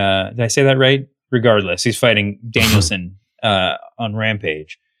fighting, did I say that right? Regardless, he's fighting Danielson on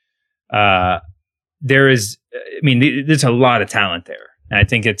Rampage. There's a lot of talent there. And I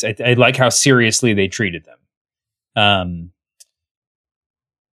think I like how seriously they treated them.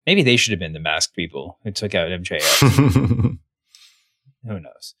 Maybe they should have been the masked people who took out MJF. Who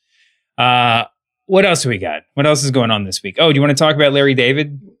knows? What else do we got? What else is going on this week? Oh, do you want to talk about Larry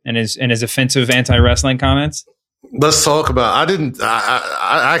David and his offensive anti-wrestling comments? Let's talk about.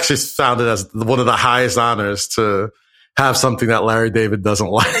 I actually found it as one of the highest honors to have something that Larry David doesn't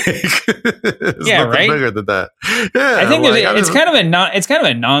like. It's nothing bigger than that. Yeah, I think it's kind of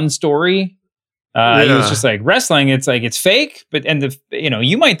a non-story. He was just like, wrestling, it's like it's fake, but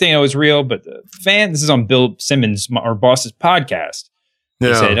you might think it was real, but the fan. This is on Bill Simmons, our boss's podcast.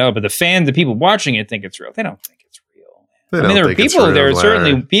 He said, "Oh, but the people watching it think it's real. They don't think it's real." There are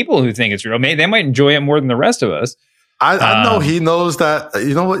certainly people who think it's real. They might enjoy it more than the rest of us. I know he knows that.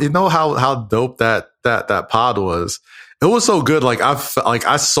 You know what? You know how dope that pod was. It was so good. I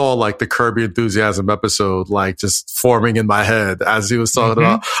saw the Curb Your Enthusiasm episode just forming in my head as he was talking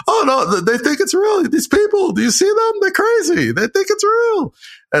about. Oh no, they think it's real. These people, do you see them? They're crazy. They think it's real.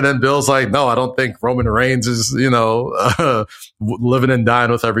 And then Bill's like, no, I don't think Roman Reigns is living and dying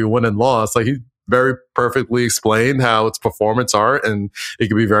with every win and loss. He very perfectly explained how it's performance art and it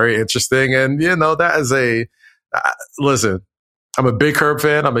can be very interesting. And that is listen. I'm a big Curb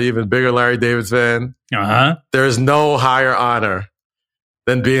fan. I'm an even bigger Larry David fan. There's no higher honor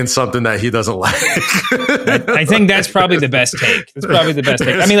than being something that he doesn't like. I think that's probably the best take.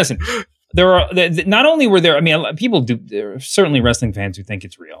 I mean, listen, there are not only were there. I mean, people do. There are certainly wrestling fans who think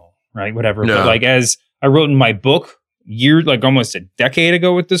it's real, right? Whatever. Yeah. But as I wrote in my book, almost a decade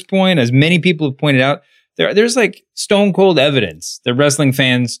ago at this point, as many people have pointed out, there's stone cold evidence that wrestling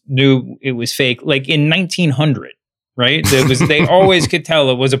fans knew it was fake, in 1900. Right? They always could tell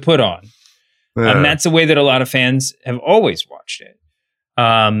it was a put on. Yeah. And that's the way that a lot of fans have always watched it.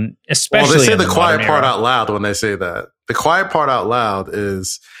 Especially they say the quiet part out loud when they say that. The quiet part out loud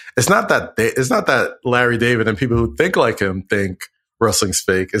is it's not that Larry David and people who think like him think wrestling's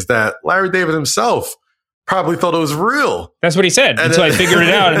fake. Is that Larry David himself probably thought it was real. That's what he said until I figured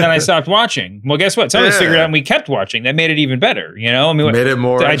it out, and then I stopped watching. Well, guess what? Some of us figured it out, and we kept watching. That made it even better. Made it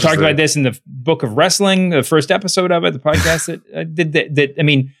more. I talked about this in the Book of Wrestling, the first episode of it, the podcast that I did. That I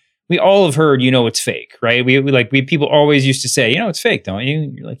mean, we all have heard, it's fake, right? We people always used to say, it's fake, don't you?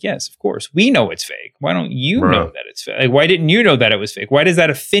 And you're like, yes, of course, we know it's fake. Why don't you know that it's fake? Why didn't you know that it was fake? Why does that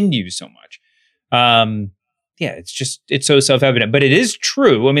offend you so much? It's so self-evident, but it is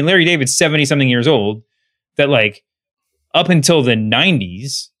true. I mean, Larry David's 70-something years old. That up until the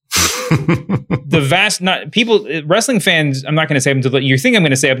 90s, wrestling fans, I'm not going to say up until you think I'm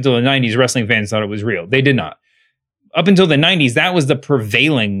going to say up until the 90s, wrestling fans thought it was real. They did not. Up until the 90s, that was the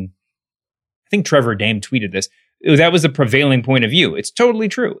prevailing, I think Trevor Dame tweeted this, that was the prevailing point of view. It's totally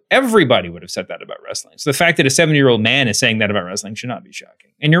true. Everybody would have said that about wrestling. So the fact that a 70-year-old man is saying that about wrestling should not be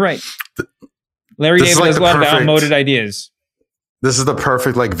shocking. And you're right. Larry David has a lot of outmoded ideas. This is the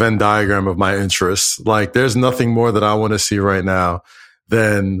perfect Venn diagram of my interests. There's nothing more that I want to see right now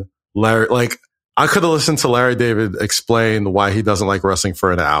than Larry. I could have listened to Larry David explain why he doesn't like wrestling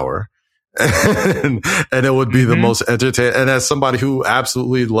for an hour. And it would be the most entertaining. And as somebody who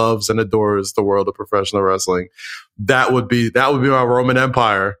absolutely loves and adores the world of professional wrestling, that would be my Roman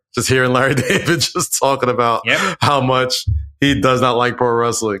Empire. Just hearing Larry David just talking about how much he does not like pro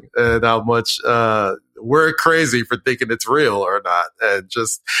wrestling and how much, we're crazy for thinking it's real or not. And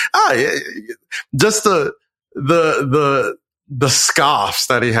just the scoffs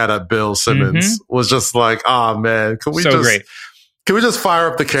that he had at Bill Simmons was just man, can we just fire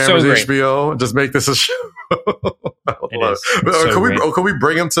up the cameras, HBO, and just make this a show? Can we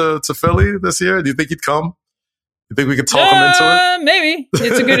bring him to Philly this year? Do you think he'd come? You think we could talk him into it? Maybe.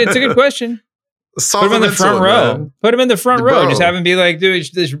 It's a good question. Put him in the front row. Man. Put him in the front row. Just have him be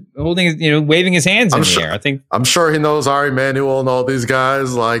just holding, waving his hands in the air. I'm sure he knows Ari Manuel and all these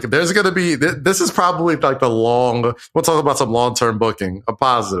guys. There's going to be, this is probably we'll talk about some long-term booking. I'm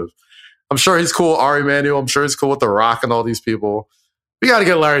positive. I'm sure he's cool with Ari Manuel. I'm sure he's cool with The Rock and all these people. We got to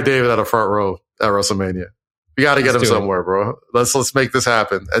get Larry David at a front row at WrestleMania. We got to get him somewhere, bro. Let's make this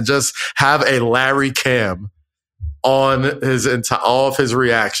happen and just have a Larry cam on all of his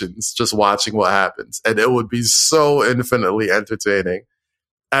reactions, just watching what happens. And it would be so infinitely entertaining.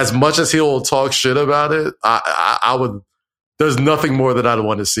 As much as he'll talk shit about it, I would, there's nothing more that I'd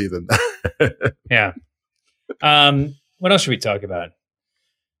want to see than that. Yeah. What else should we talk about?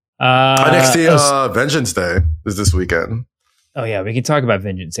 NXT Vengeance Day is this weekend. Oh yeah, we can talk about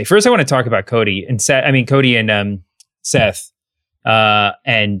Vengeance Day. First, I want to talk about Cody and Seth. I mean, Cody and Seth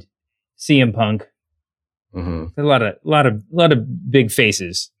and CM Punk. Mm-hmm. A lot of big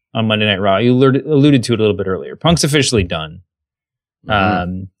faces on Monday Night Raw. You alluded to it a little bit earlier. Punk's officially done.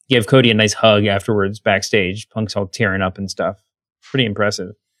 Mm-hmm. Gave Cody a nice hug afterwards backstage. Punk's all tearing up and stuff. Pretty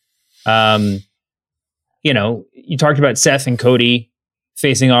impressive. You talked about Seth and Cody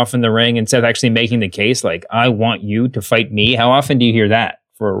facing off in the ring and Seth actually making the case, like, I want you to fight me. How often do you hear that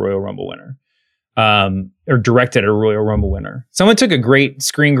for a Royal Rumble winner? Or directed at a Royal Rumble winner. Someone took a great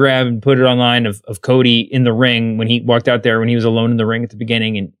screen grab and put it online of Cody in the ring when he walked out there, when he was alone in the ring at the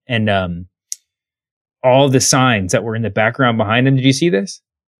beginning, and all the signs that were in the background behind him. Did you see this?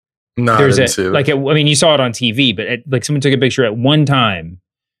 No, I didn't see it. You saw it on TV, but someone took a picture at one time.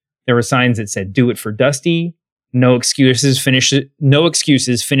 There were signs that said, "Do it for Dusty. No excuses. Finish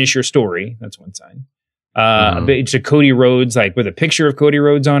your story." That's one sign. It's a Cody Rhodes, like with a picture of Cody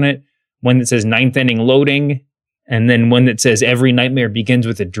Rhodes on it. One that says 9th inning loading, and then one that says every nightmare begins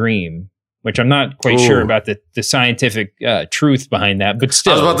with a dream, which I'm not quite sure about the scientific truth behind that, but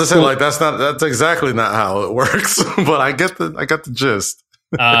still. I was about to say, that's exactly not how it works, but I got the gist.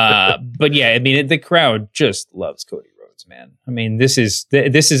 But yeah, I mean, the crowd just loves Cody Rhodes, man. I mean, this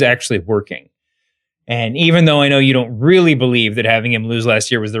is actually working. And even though I know you don't really believe that having him lose last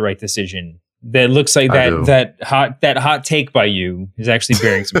year was the right decision, that looks like that hot take by you is actually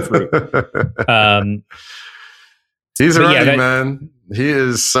bearing some fruit. He's ready, man. He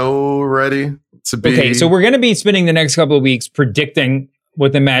is so ready to be. Okay, so we're going to be spending the next couple of weeks predicting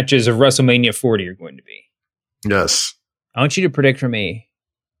what the matches of WrestleMania 40 are going to be. Yes. I want you to predict for me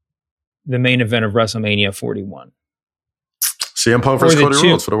the main event of WrestleMania 41. CM Punk versus Cody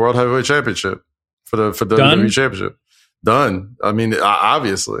Rhodes for the World Heavyweight Championship. For the WWE Championship. Done. I mean,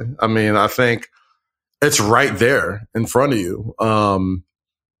 obviously. I mean, I think it's right there in front of you.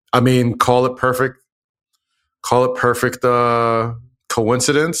 I mean, call it perfect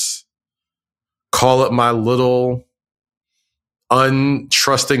coincidence. Call it my little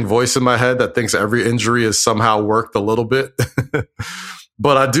untrusting voice in my head that thinks every injury has somehow worked a little bit.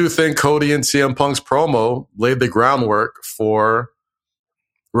 But I do think Cody and CM Punk's promo laid the groundwork for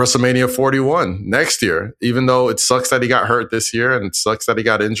WrestleMania 41 next year, even though it sucks that he got hurt this year and it sucks that he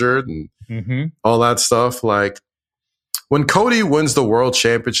got injured and all that stuff. Like, when Cody wins the world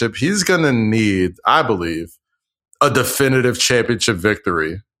championship, he's going to need, I believe, a definitive championship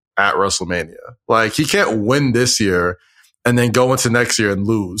victory at WrestleMania. Like, he can't win this year and then go into next year and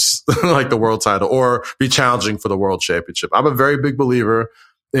lose like the world title or be challenging for the world championship. I'm a very big believer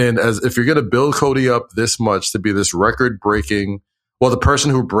in, as if you're going to build Cody up this much to be this record-breaking, well, the person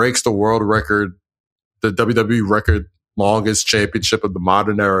who breaks the world record, the WWE record longest championship of the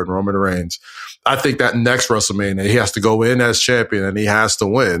modern era in Roman Reigns, I think that next WrestleMania, he has to go in as champion and he has to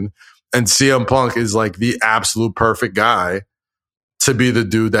win. And CM Punk is like the absolute perfect guy to be the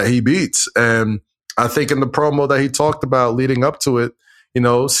dude that he beats. And I think in the promo that he talked about leading up to it,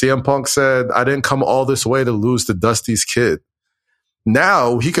 CM Punk said, I didn't come all this way to lose to Dusty's kid.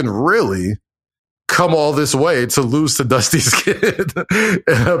 Now he can really come all this way to lose to Dusty's kid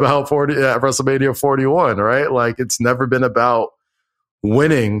about 40 at WrestleMania 41, right? Like, it's never been about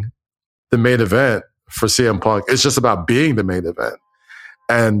winning the main event for CM Punk. It's just about being the main event.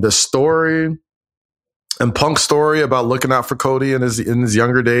 And the story and Punk's story about looking out for Cody in his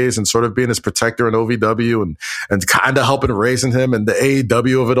younger days and sort of being his protector in OVW and kind of helping raising him, and the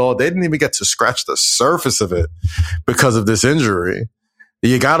AEW of it all, they didn't even get to scratch the surface of it because of this injury.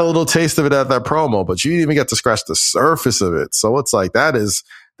 You got a little taste of it at that promo, but you didn't even get to scratch the surface of it. So it's like,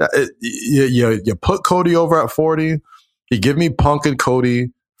 you put Cody over at 40, you give me Punk and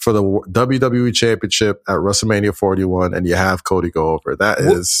Cody for the WWE Championship at WrestleMania 41, and you have Cody go over. That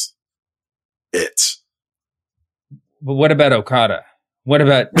is it. But what about Okada? What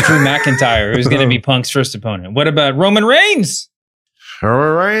about Drew McIntyre, who's going to be Punk's first opponent? What about Roman Reigns?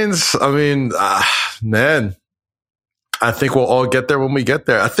 Roman Reigns, I mean, man, I think we'll all get there when we get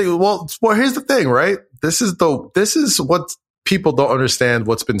there. I think, well, here's the thing, right? This is what people don't understand,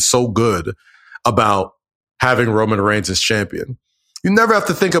 what's been so good about having Roman Reigns as champion. You never have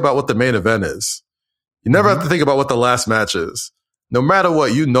to think about what the main event is. You never have to think about what the last match is. No matter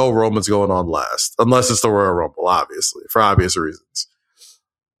what, Roman's going on last, unless it's the Royal Rumble, obviously, for obvious reasons.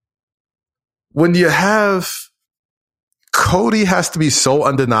 When you have Cody has to be so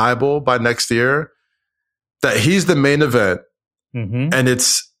undeniable by next year that he's the main event,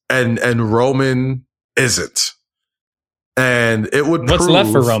 and Roman isn't. And it would What's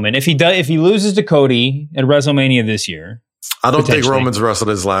left for Roman if he loses to Cody at WrestleMania this year? I don't think Roman's wrestled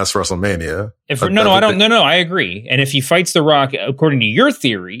his last WrestleMania. I agree. And if he fights The Rock, according to your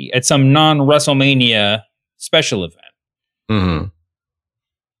theory, at some non-WrestleMania special event, then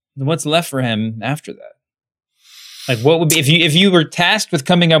what's left for him after that? Like, what would be if you were tasked with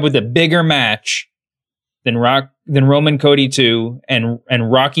coming up with a bigger match than Roman Cody 2 and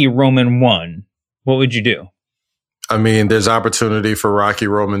Rocky Roman 1? What would you do? I mean, there's opportunity for Rocky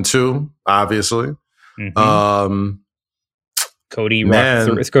Roman 2, obviously. Cody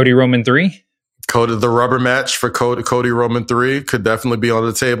Roman 3? The rubber match for Cody Roman 3 could definitely be on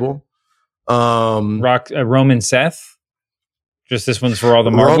the table. Roman Seth? Just this one's for all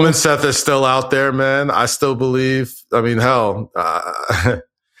the marbles? Roman Seth is still out there, man. I still believe. I mean, hell. Okay,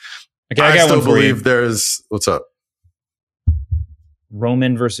 I got still one for believe you. there's. What's up?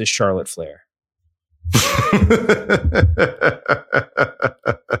 Roman versus Charlotte Flair.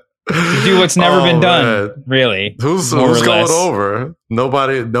 To do what's never been done, man. Really. Who's going over?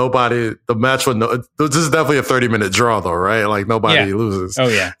 Nobody. The match would. This is definitely a 30-minute draw, though, right? Like nobody loses. Oh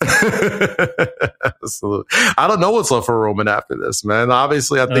yeah. Absolutely. I don't know what's left for Roman after this, man.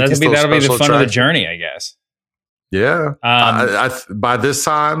 Obviously, I think that'll be the fun of the journey, I guess. Yeah. By this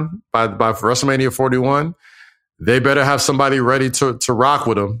time, by WrestleMania 41, they better have somebody ready to rock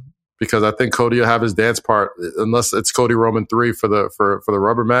with him. Because I think Cody will have his dance part, unless it's Cody Roman 3 for the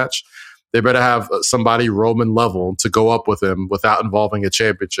rubber match. They better have somebody Roman level to go up with him without involving a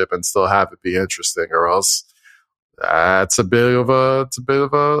championship and still have it be interesting, or else it's a bit of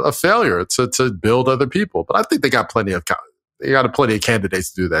a failure to build other people. But I think they got plenty of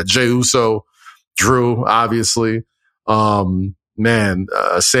candidates to do that. Jey Uso, Drew, obviously. Sami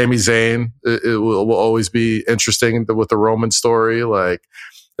Zayn, it will always be interesting with the Roman story. Like.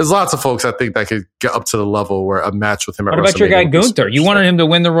 There's lots of folks I think that could get up to the level where a match with him at WrestleMania. What about your guy Gunther? You wanted him to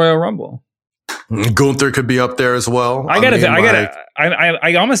win the Royal Rumble. Gunther could be up there as well.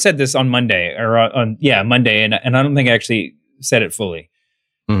 I almost said this on Monday Monday, and I don't think I actually said it fully.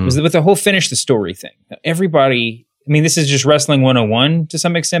 Mm-hmm. It was with the whole finish the story thing. Everybody, I mean, this is just wrestling 101 to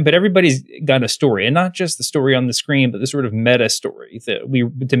some extent, but everybody's got a story, and not just the story on the screen, but the sort of meta story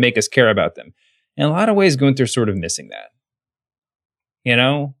to make us care about them. In a lot of ways, Gunther's sort of missing that. You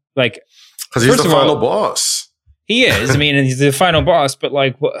know, like because he's the final boss. He is. I mean, he's the final boss. But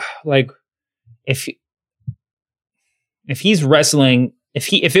like if he's wrestling,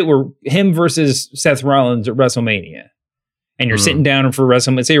 if it were him versus Seth Rollins at WrestleMania, and you're sitting down for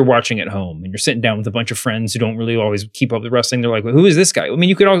WrestleMania, say you're watching at home, and you're sitting down with a bunch of friends who don't really always keep up with wrestling. They're like, well, "Who is this guy?" I mean,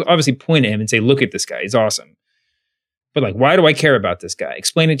 you could obviously point at him and say, "Look at this guy; he's awesome." But like, why do I care about this guy?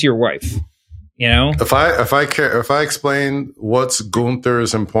 Explain it to your wife. You know, if I explain what's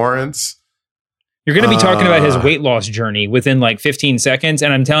Gunther's importance, you're going to be talking about his weight loss journey within like 15 seconds,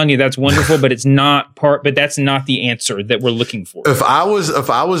 and I'm telling you that's wonderful, but it's not but that's not the answer that we're looking for. If I was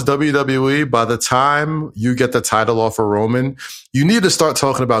WWE, by the time you get the title off of Roman, you need to start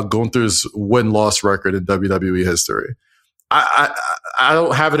talking about Gunther's win-loss record in WWE history. I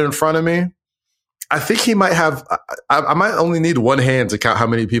don't have it in front of me. I think he might have. I might only need one hand to count how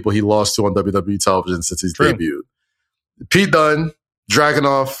many people he lost to on WWE television since he's debuted. Pete Dunne,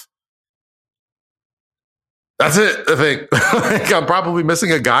 Dragunov. That's it. I think. Like, I'm probably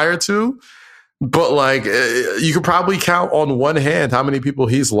missing a guy or two, but like you could probably count on one hand how many people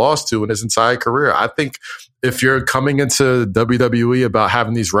he's lost to in his entire career. I think if you're coming into WWE about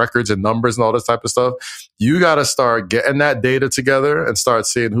having these records and numbers and all this type of stuff, you got to start getting that data together and start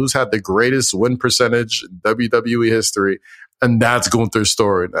seeing who's had the greatest win percentage in WWE history. And that's Gunther's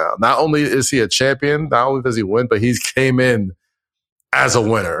story now. Not only is he a champion, not only does he win, but he's came in as a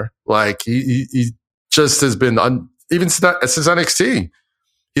winner. Like he just has been, even since NXT,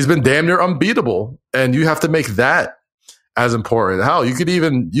 he's been damn near unbeatable. And you have to make that as important. Hell, you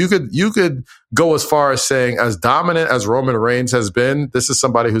could go as far as saying, as dominant as Roman Reigns has been, this is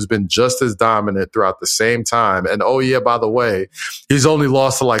somebody who's been just as dominant throughout the same time. And oh yeah, by the way, he's only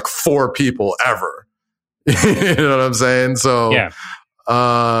lost to like 4 people ever. You know what I'm saying? So yeah.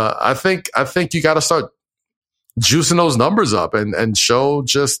 I think you got to start juicing those numbers up and show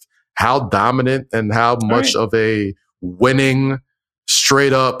just how dominant and how much of a winning,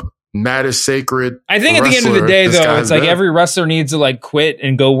 straight up, Matt is sacred. I think at the end of the day, though, it's like every wrestler needs to like quit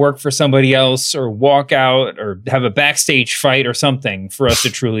and go work for somebody else or walk out or have a backstage fight or something for us to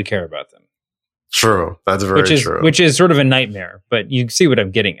truly care about them. True. That's very true. Which is sort of a nightmare, but you see what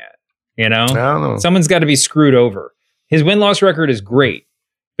I'm getting at. You know? I don't know. Someone's got to be screwed over. His win-loss record is great,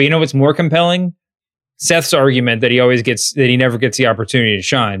 but you know what's more compelling? Seth's argument that he never gets the opportunity to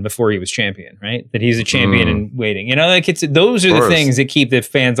shine before he was champion, right? That he's a champion in waiting. You know, like those are the things that keep the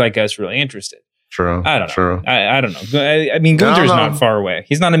fans like us really interested. True. I don't know. True. I don't know. I mean, Gunther's not far away.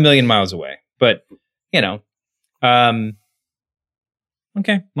 He's not a million miles away, but you know,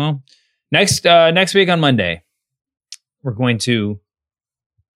 okay. Well, next week on Monday, we're going to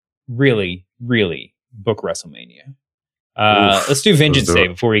really, really book WrestleMania. Let's do Vengeance Day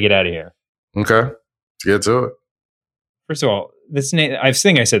before we get out of here. Okay. Let's get to it. First of all, this name, I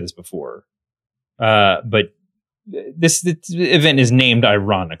think I said this before, but this event is named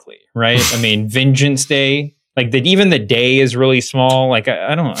ironically, right? I mean, Vengeance Day Like that, even the day is really small. Like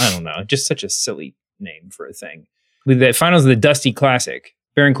I don't know. Just such a silly name for a thing. With the finals of the Dusty Classic,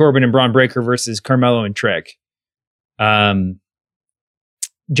 Baron Corbin and Braun Breaker versus Carmelo and Trick.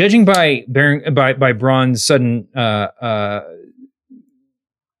 Judging by Braun's sudden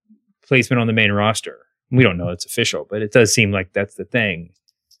placement on the main roster, we don't know it's official, but it does seem like that's the thing.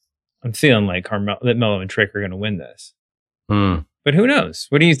 I'm feeling like that Melo and Trick are going to win this. But who knows?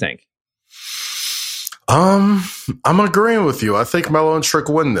 What do you think? I'm agreeing with you. I think Melo and Trick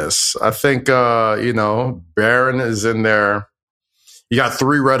win this. I think, Baron is in there. You got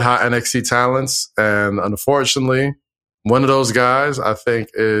 3 red hot NXT talents, and unfortunately, one of those guys, I think,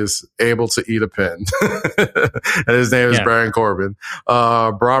 is able to eat a pin. And his name is Baron Corbin.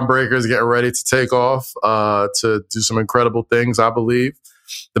 Braun Breaker is getting ready to take off to do some incredible things, I believe.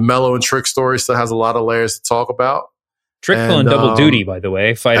 The Melo and Trick story still has a lot of layers to talk about. Trick pulling double duty, by the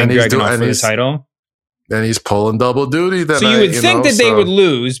way, fighting Dragunov for the title. And he's pulling double duty. So you would think that they would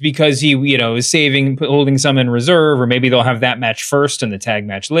lose because he, is holding some in reserve, or maybe they'll have that match first and the tag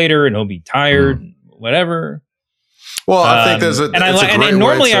match later, and he'll be tired, whatever. Well, I think there's and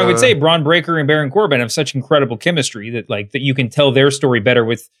normally I would say Braun Breaker and Baron Corbin have such incredible chemistry that you can tell their story better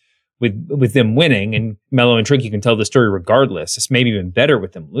with them winning, and Melo and Trick, you can tell the story regardless. It's maybe even better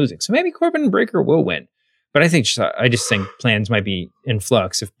with them losing. So maybe Corbin and Breaker will win. But I just think plans might be in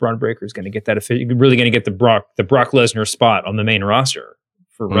flux if Braun Breaker is going to get that, really going to get the Brock Lesnar spot on the main roster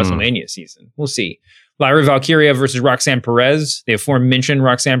for WrestleMania season. We'll see. Lyra Valkyria versus Roxanne Perez. They have mentioned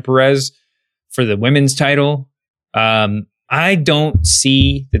Roxanne Perez for the women's title. I don't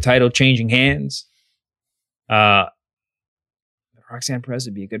see the title changing hands. Roxanne Perez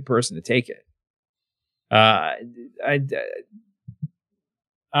would be a good person to take it.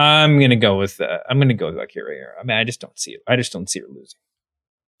 I'm gonna go with Valkyria. I mean, I just don't see it. I just don't see her losing.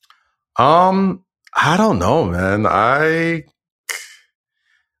 I don't know, man. I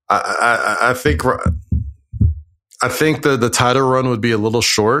think the title run would be a little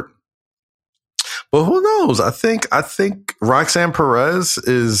short, but who knows? I think Roxanne Perez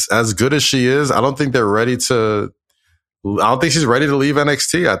is as good as she is. I don't think she's ready to leave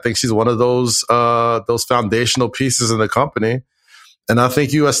NXT. I think she's one of those foundational pieces in the company. And I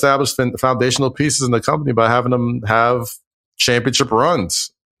think you establish foundational pieces in the company by having them have championship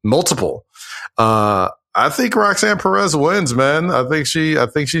runs, multiple. I think Roxanne Perez wins, man. I think she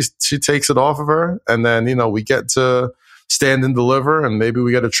takes it off of her, and then we get to stand and deliver, and maybe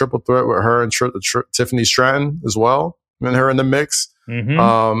we get a triple threat with her and Tiffany Stratton as well, and her in the mix.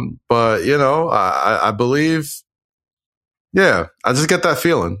 Mm-hmm. But I believe, I just get that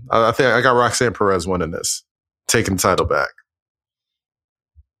feeling. I think I got Roxanne Perez winning this, taking the title back.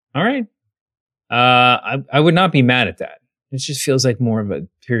 All right. I would not be mad at that. It just feels like more of a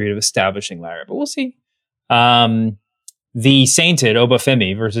period of establishing Lyra, but we'll see. The Sainted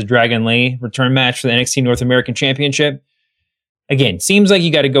Obafemi versus Dragon Lee return match for the NXT North American Championship. Again, seems like you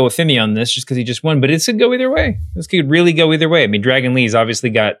got to go with Femi on this just because he just won, but it could go either way. This could really go either way. I mean, Dragon Lee's obviously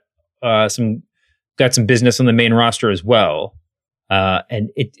got some business on the main roster as well.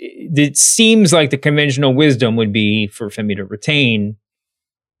 And it seems like the conventional wisdom would be for Femi to retain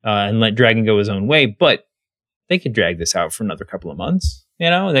and let Dragon go his own way, but they could drag this out for another couple of months.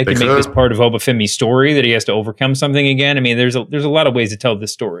 They could make this part of Obafemi's story that he has to overcome something again. I mean, there's a lot of ways to tell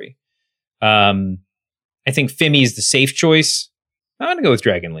this story. I think Femi is the safe choice. I'm going to go with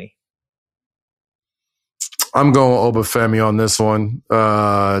Dragon Lee. I'm going Obafemi on this one.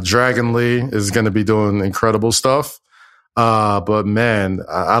 Dragon Lee is going to be doing incredible stuff. But man,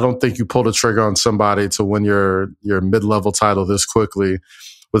 I don't think you pull the trigger on somebody to win your mid-level title this quickly,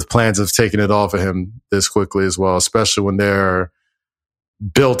 with plans of taking it off of him this quickly as well, especially when they're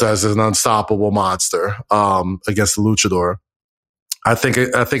built as an unstoppable monster against the Luchador. This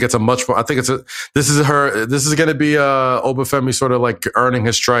is going to be Obafemi sort of like earning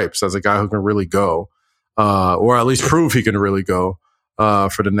his stripes as a guy who can really go, or at least prove he can really go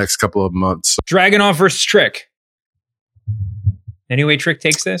for the next couple of months. Dragunov versus Trick. Any way Trick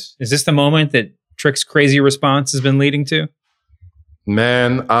takes this? Is this the moment that Trick's crazy response has been leading to?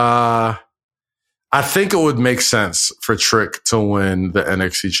 Man, I think it would make sense for Trick to win the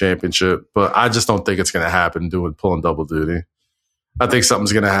NXT championship, but I just don't think it's going to happen pulling double duty. I think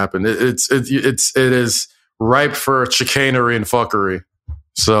something's going to happen. It is ripe for chicanery and fuckery.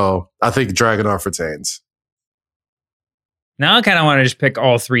 So I think Dragunov retains. Now I kind of want to just pick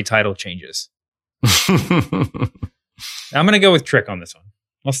all 3 title changes. I'm going to go with Trick on this one.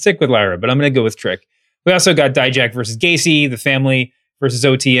 I'll stick with Lyra, but I'm going to go with Trick. We also got Dijak versus Gacy, the family versus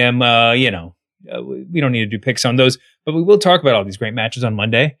OTM. We don't need to do picks on those, but we will talk about all these great matches on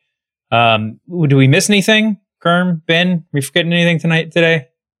Monday. Do we miss anything? Kerm, Ben, we forgetting anything today?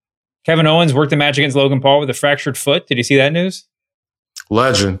 Kevin Owens worked a match against Logan Paul with a fractured foot. Did you see that news?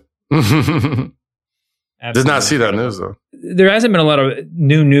 Legend. Did not see that news, though. There hasn't been a lot of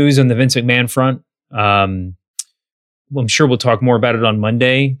new news on the Vince McMahon front. I'm sure we'll talk more about it on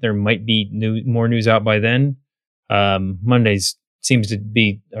Monday. There might be more news out by then. Mondays seems to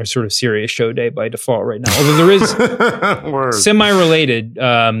be our sort of serious show day by default right now. Although there is semi-related.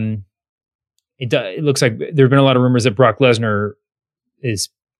 It looks like there have been a lot of rumors that Brock Lesnar is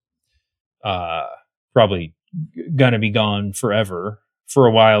probably going to be gone forever, for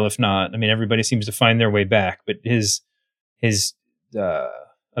a while, if not. I mean, everybody seems to find their way back, but his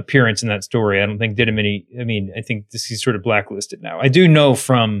appearance in that story, I don't think did him any. I mean, I think he's sort of blacklisted now. I do know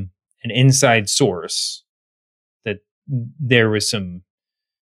from an inside source that there was some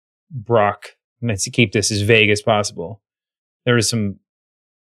Brock. Let's keep this as vague as possible. There was some.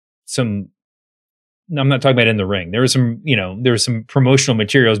 I'm not talking about in the ring. There was some promotional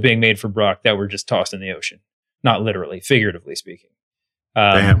materials being made for Brock that were just tossed in the ocean. Not literally, figuratively speaking.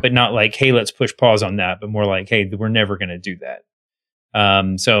 But not like, hey, let's push pause on that, but more like, hey, we're never going to do that.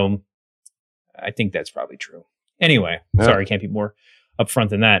 So I think that's probably true. Anyway, sorry, can't be more upfront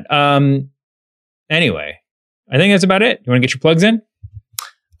than that. Anyway, I think that's about it. You want to get your plugs in?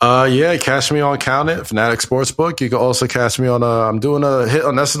 Yeah, catch me on Count It, Fanatic Sportsbook. You can also catch me on, I'm doing a hit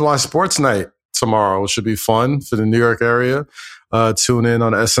on SNY Sports Night tomorrow, which should be fun for the New York area. Tune in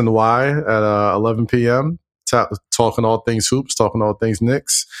on SNY at 11 p.m. Talking all things hoops, talking all things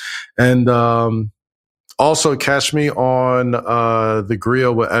Knicks. And also catch me on The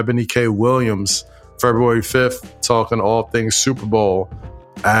Grill with Ebony K. Williams, February 5th, talking all things Super Bowl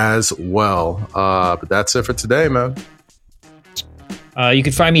as well. But that's it for today, man. You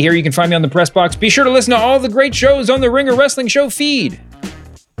can find me here. You can find me on the Press Box. Be sure to listen to all the great shows on the Ringer Wrestling Show feed.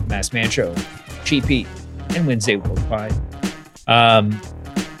 Masked Man Show, Cheap Heat, and Wednesday Worldwide. I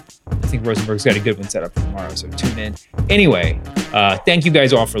think Rosenberg's got a good one set up for tomorrow, so tune in. Anyway, thank you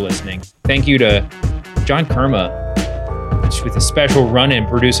guys all for listening. Thank you to John Kerma with a special run-in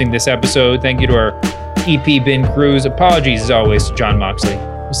producing this episode. Thank you to our EP Ben Cruz. Apologies, as always, to John Moxley.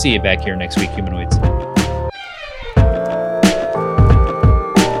 We'll see you back here next week, humanoids.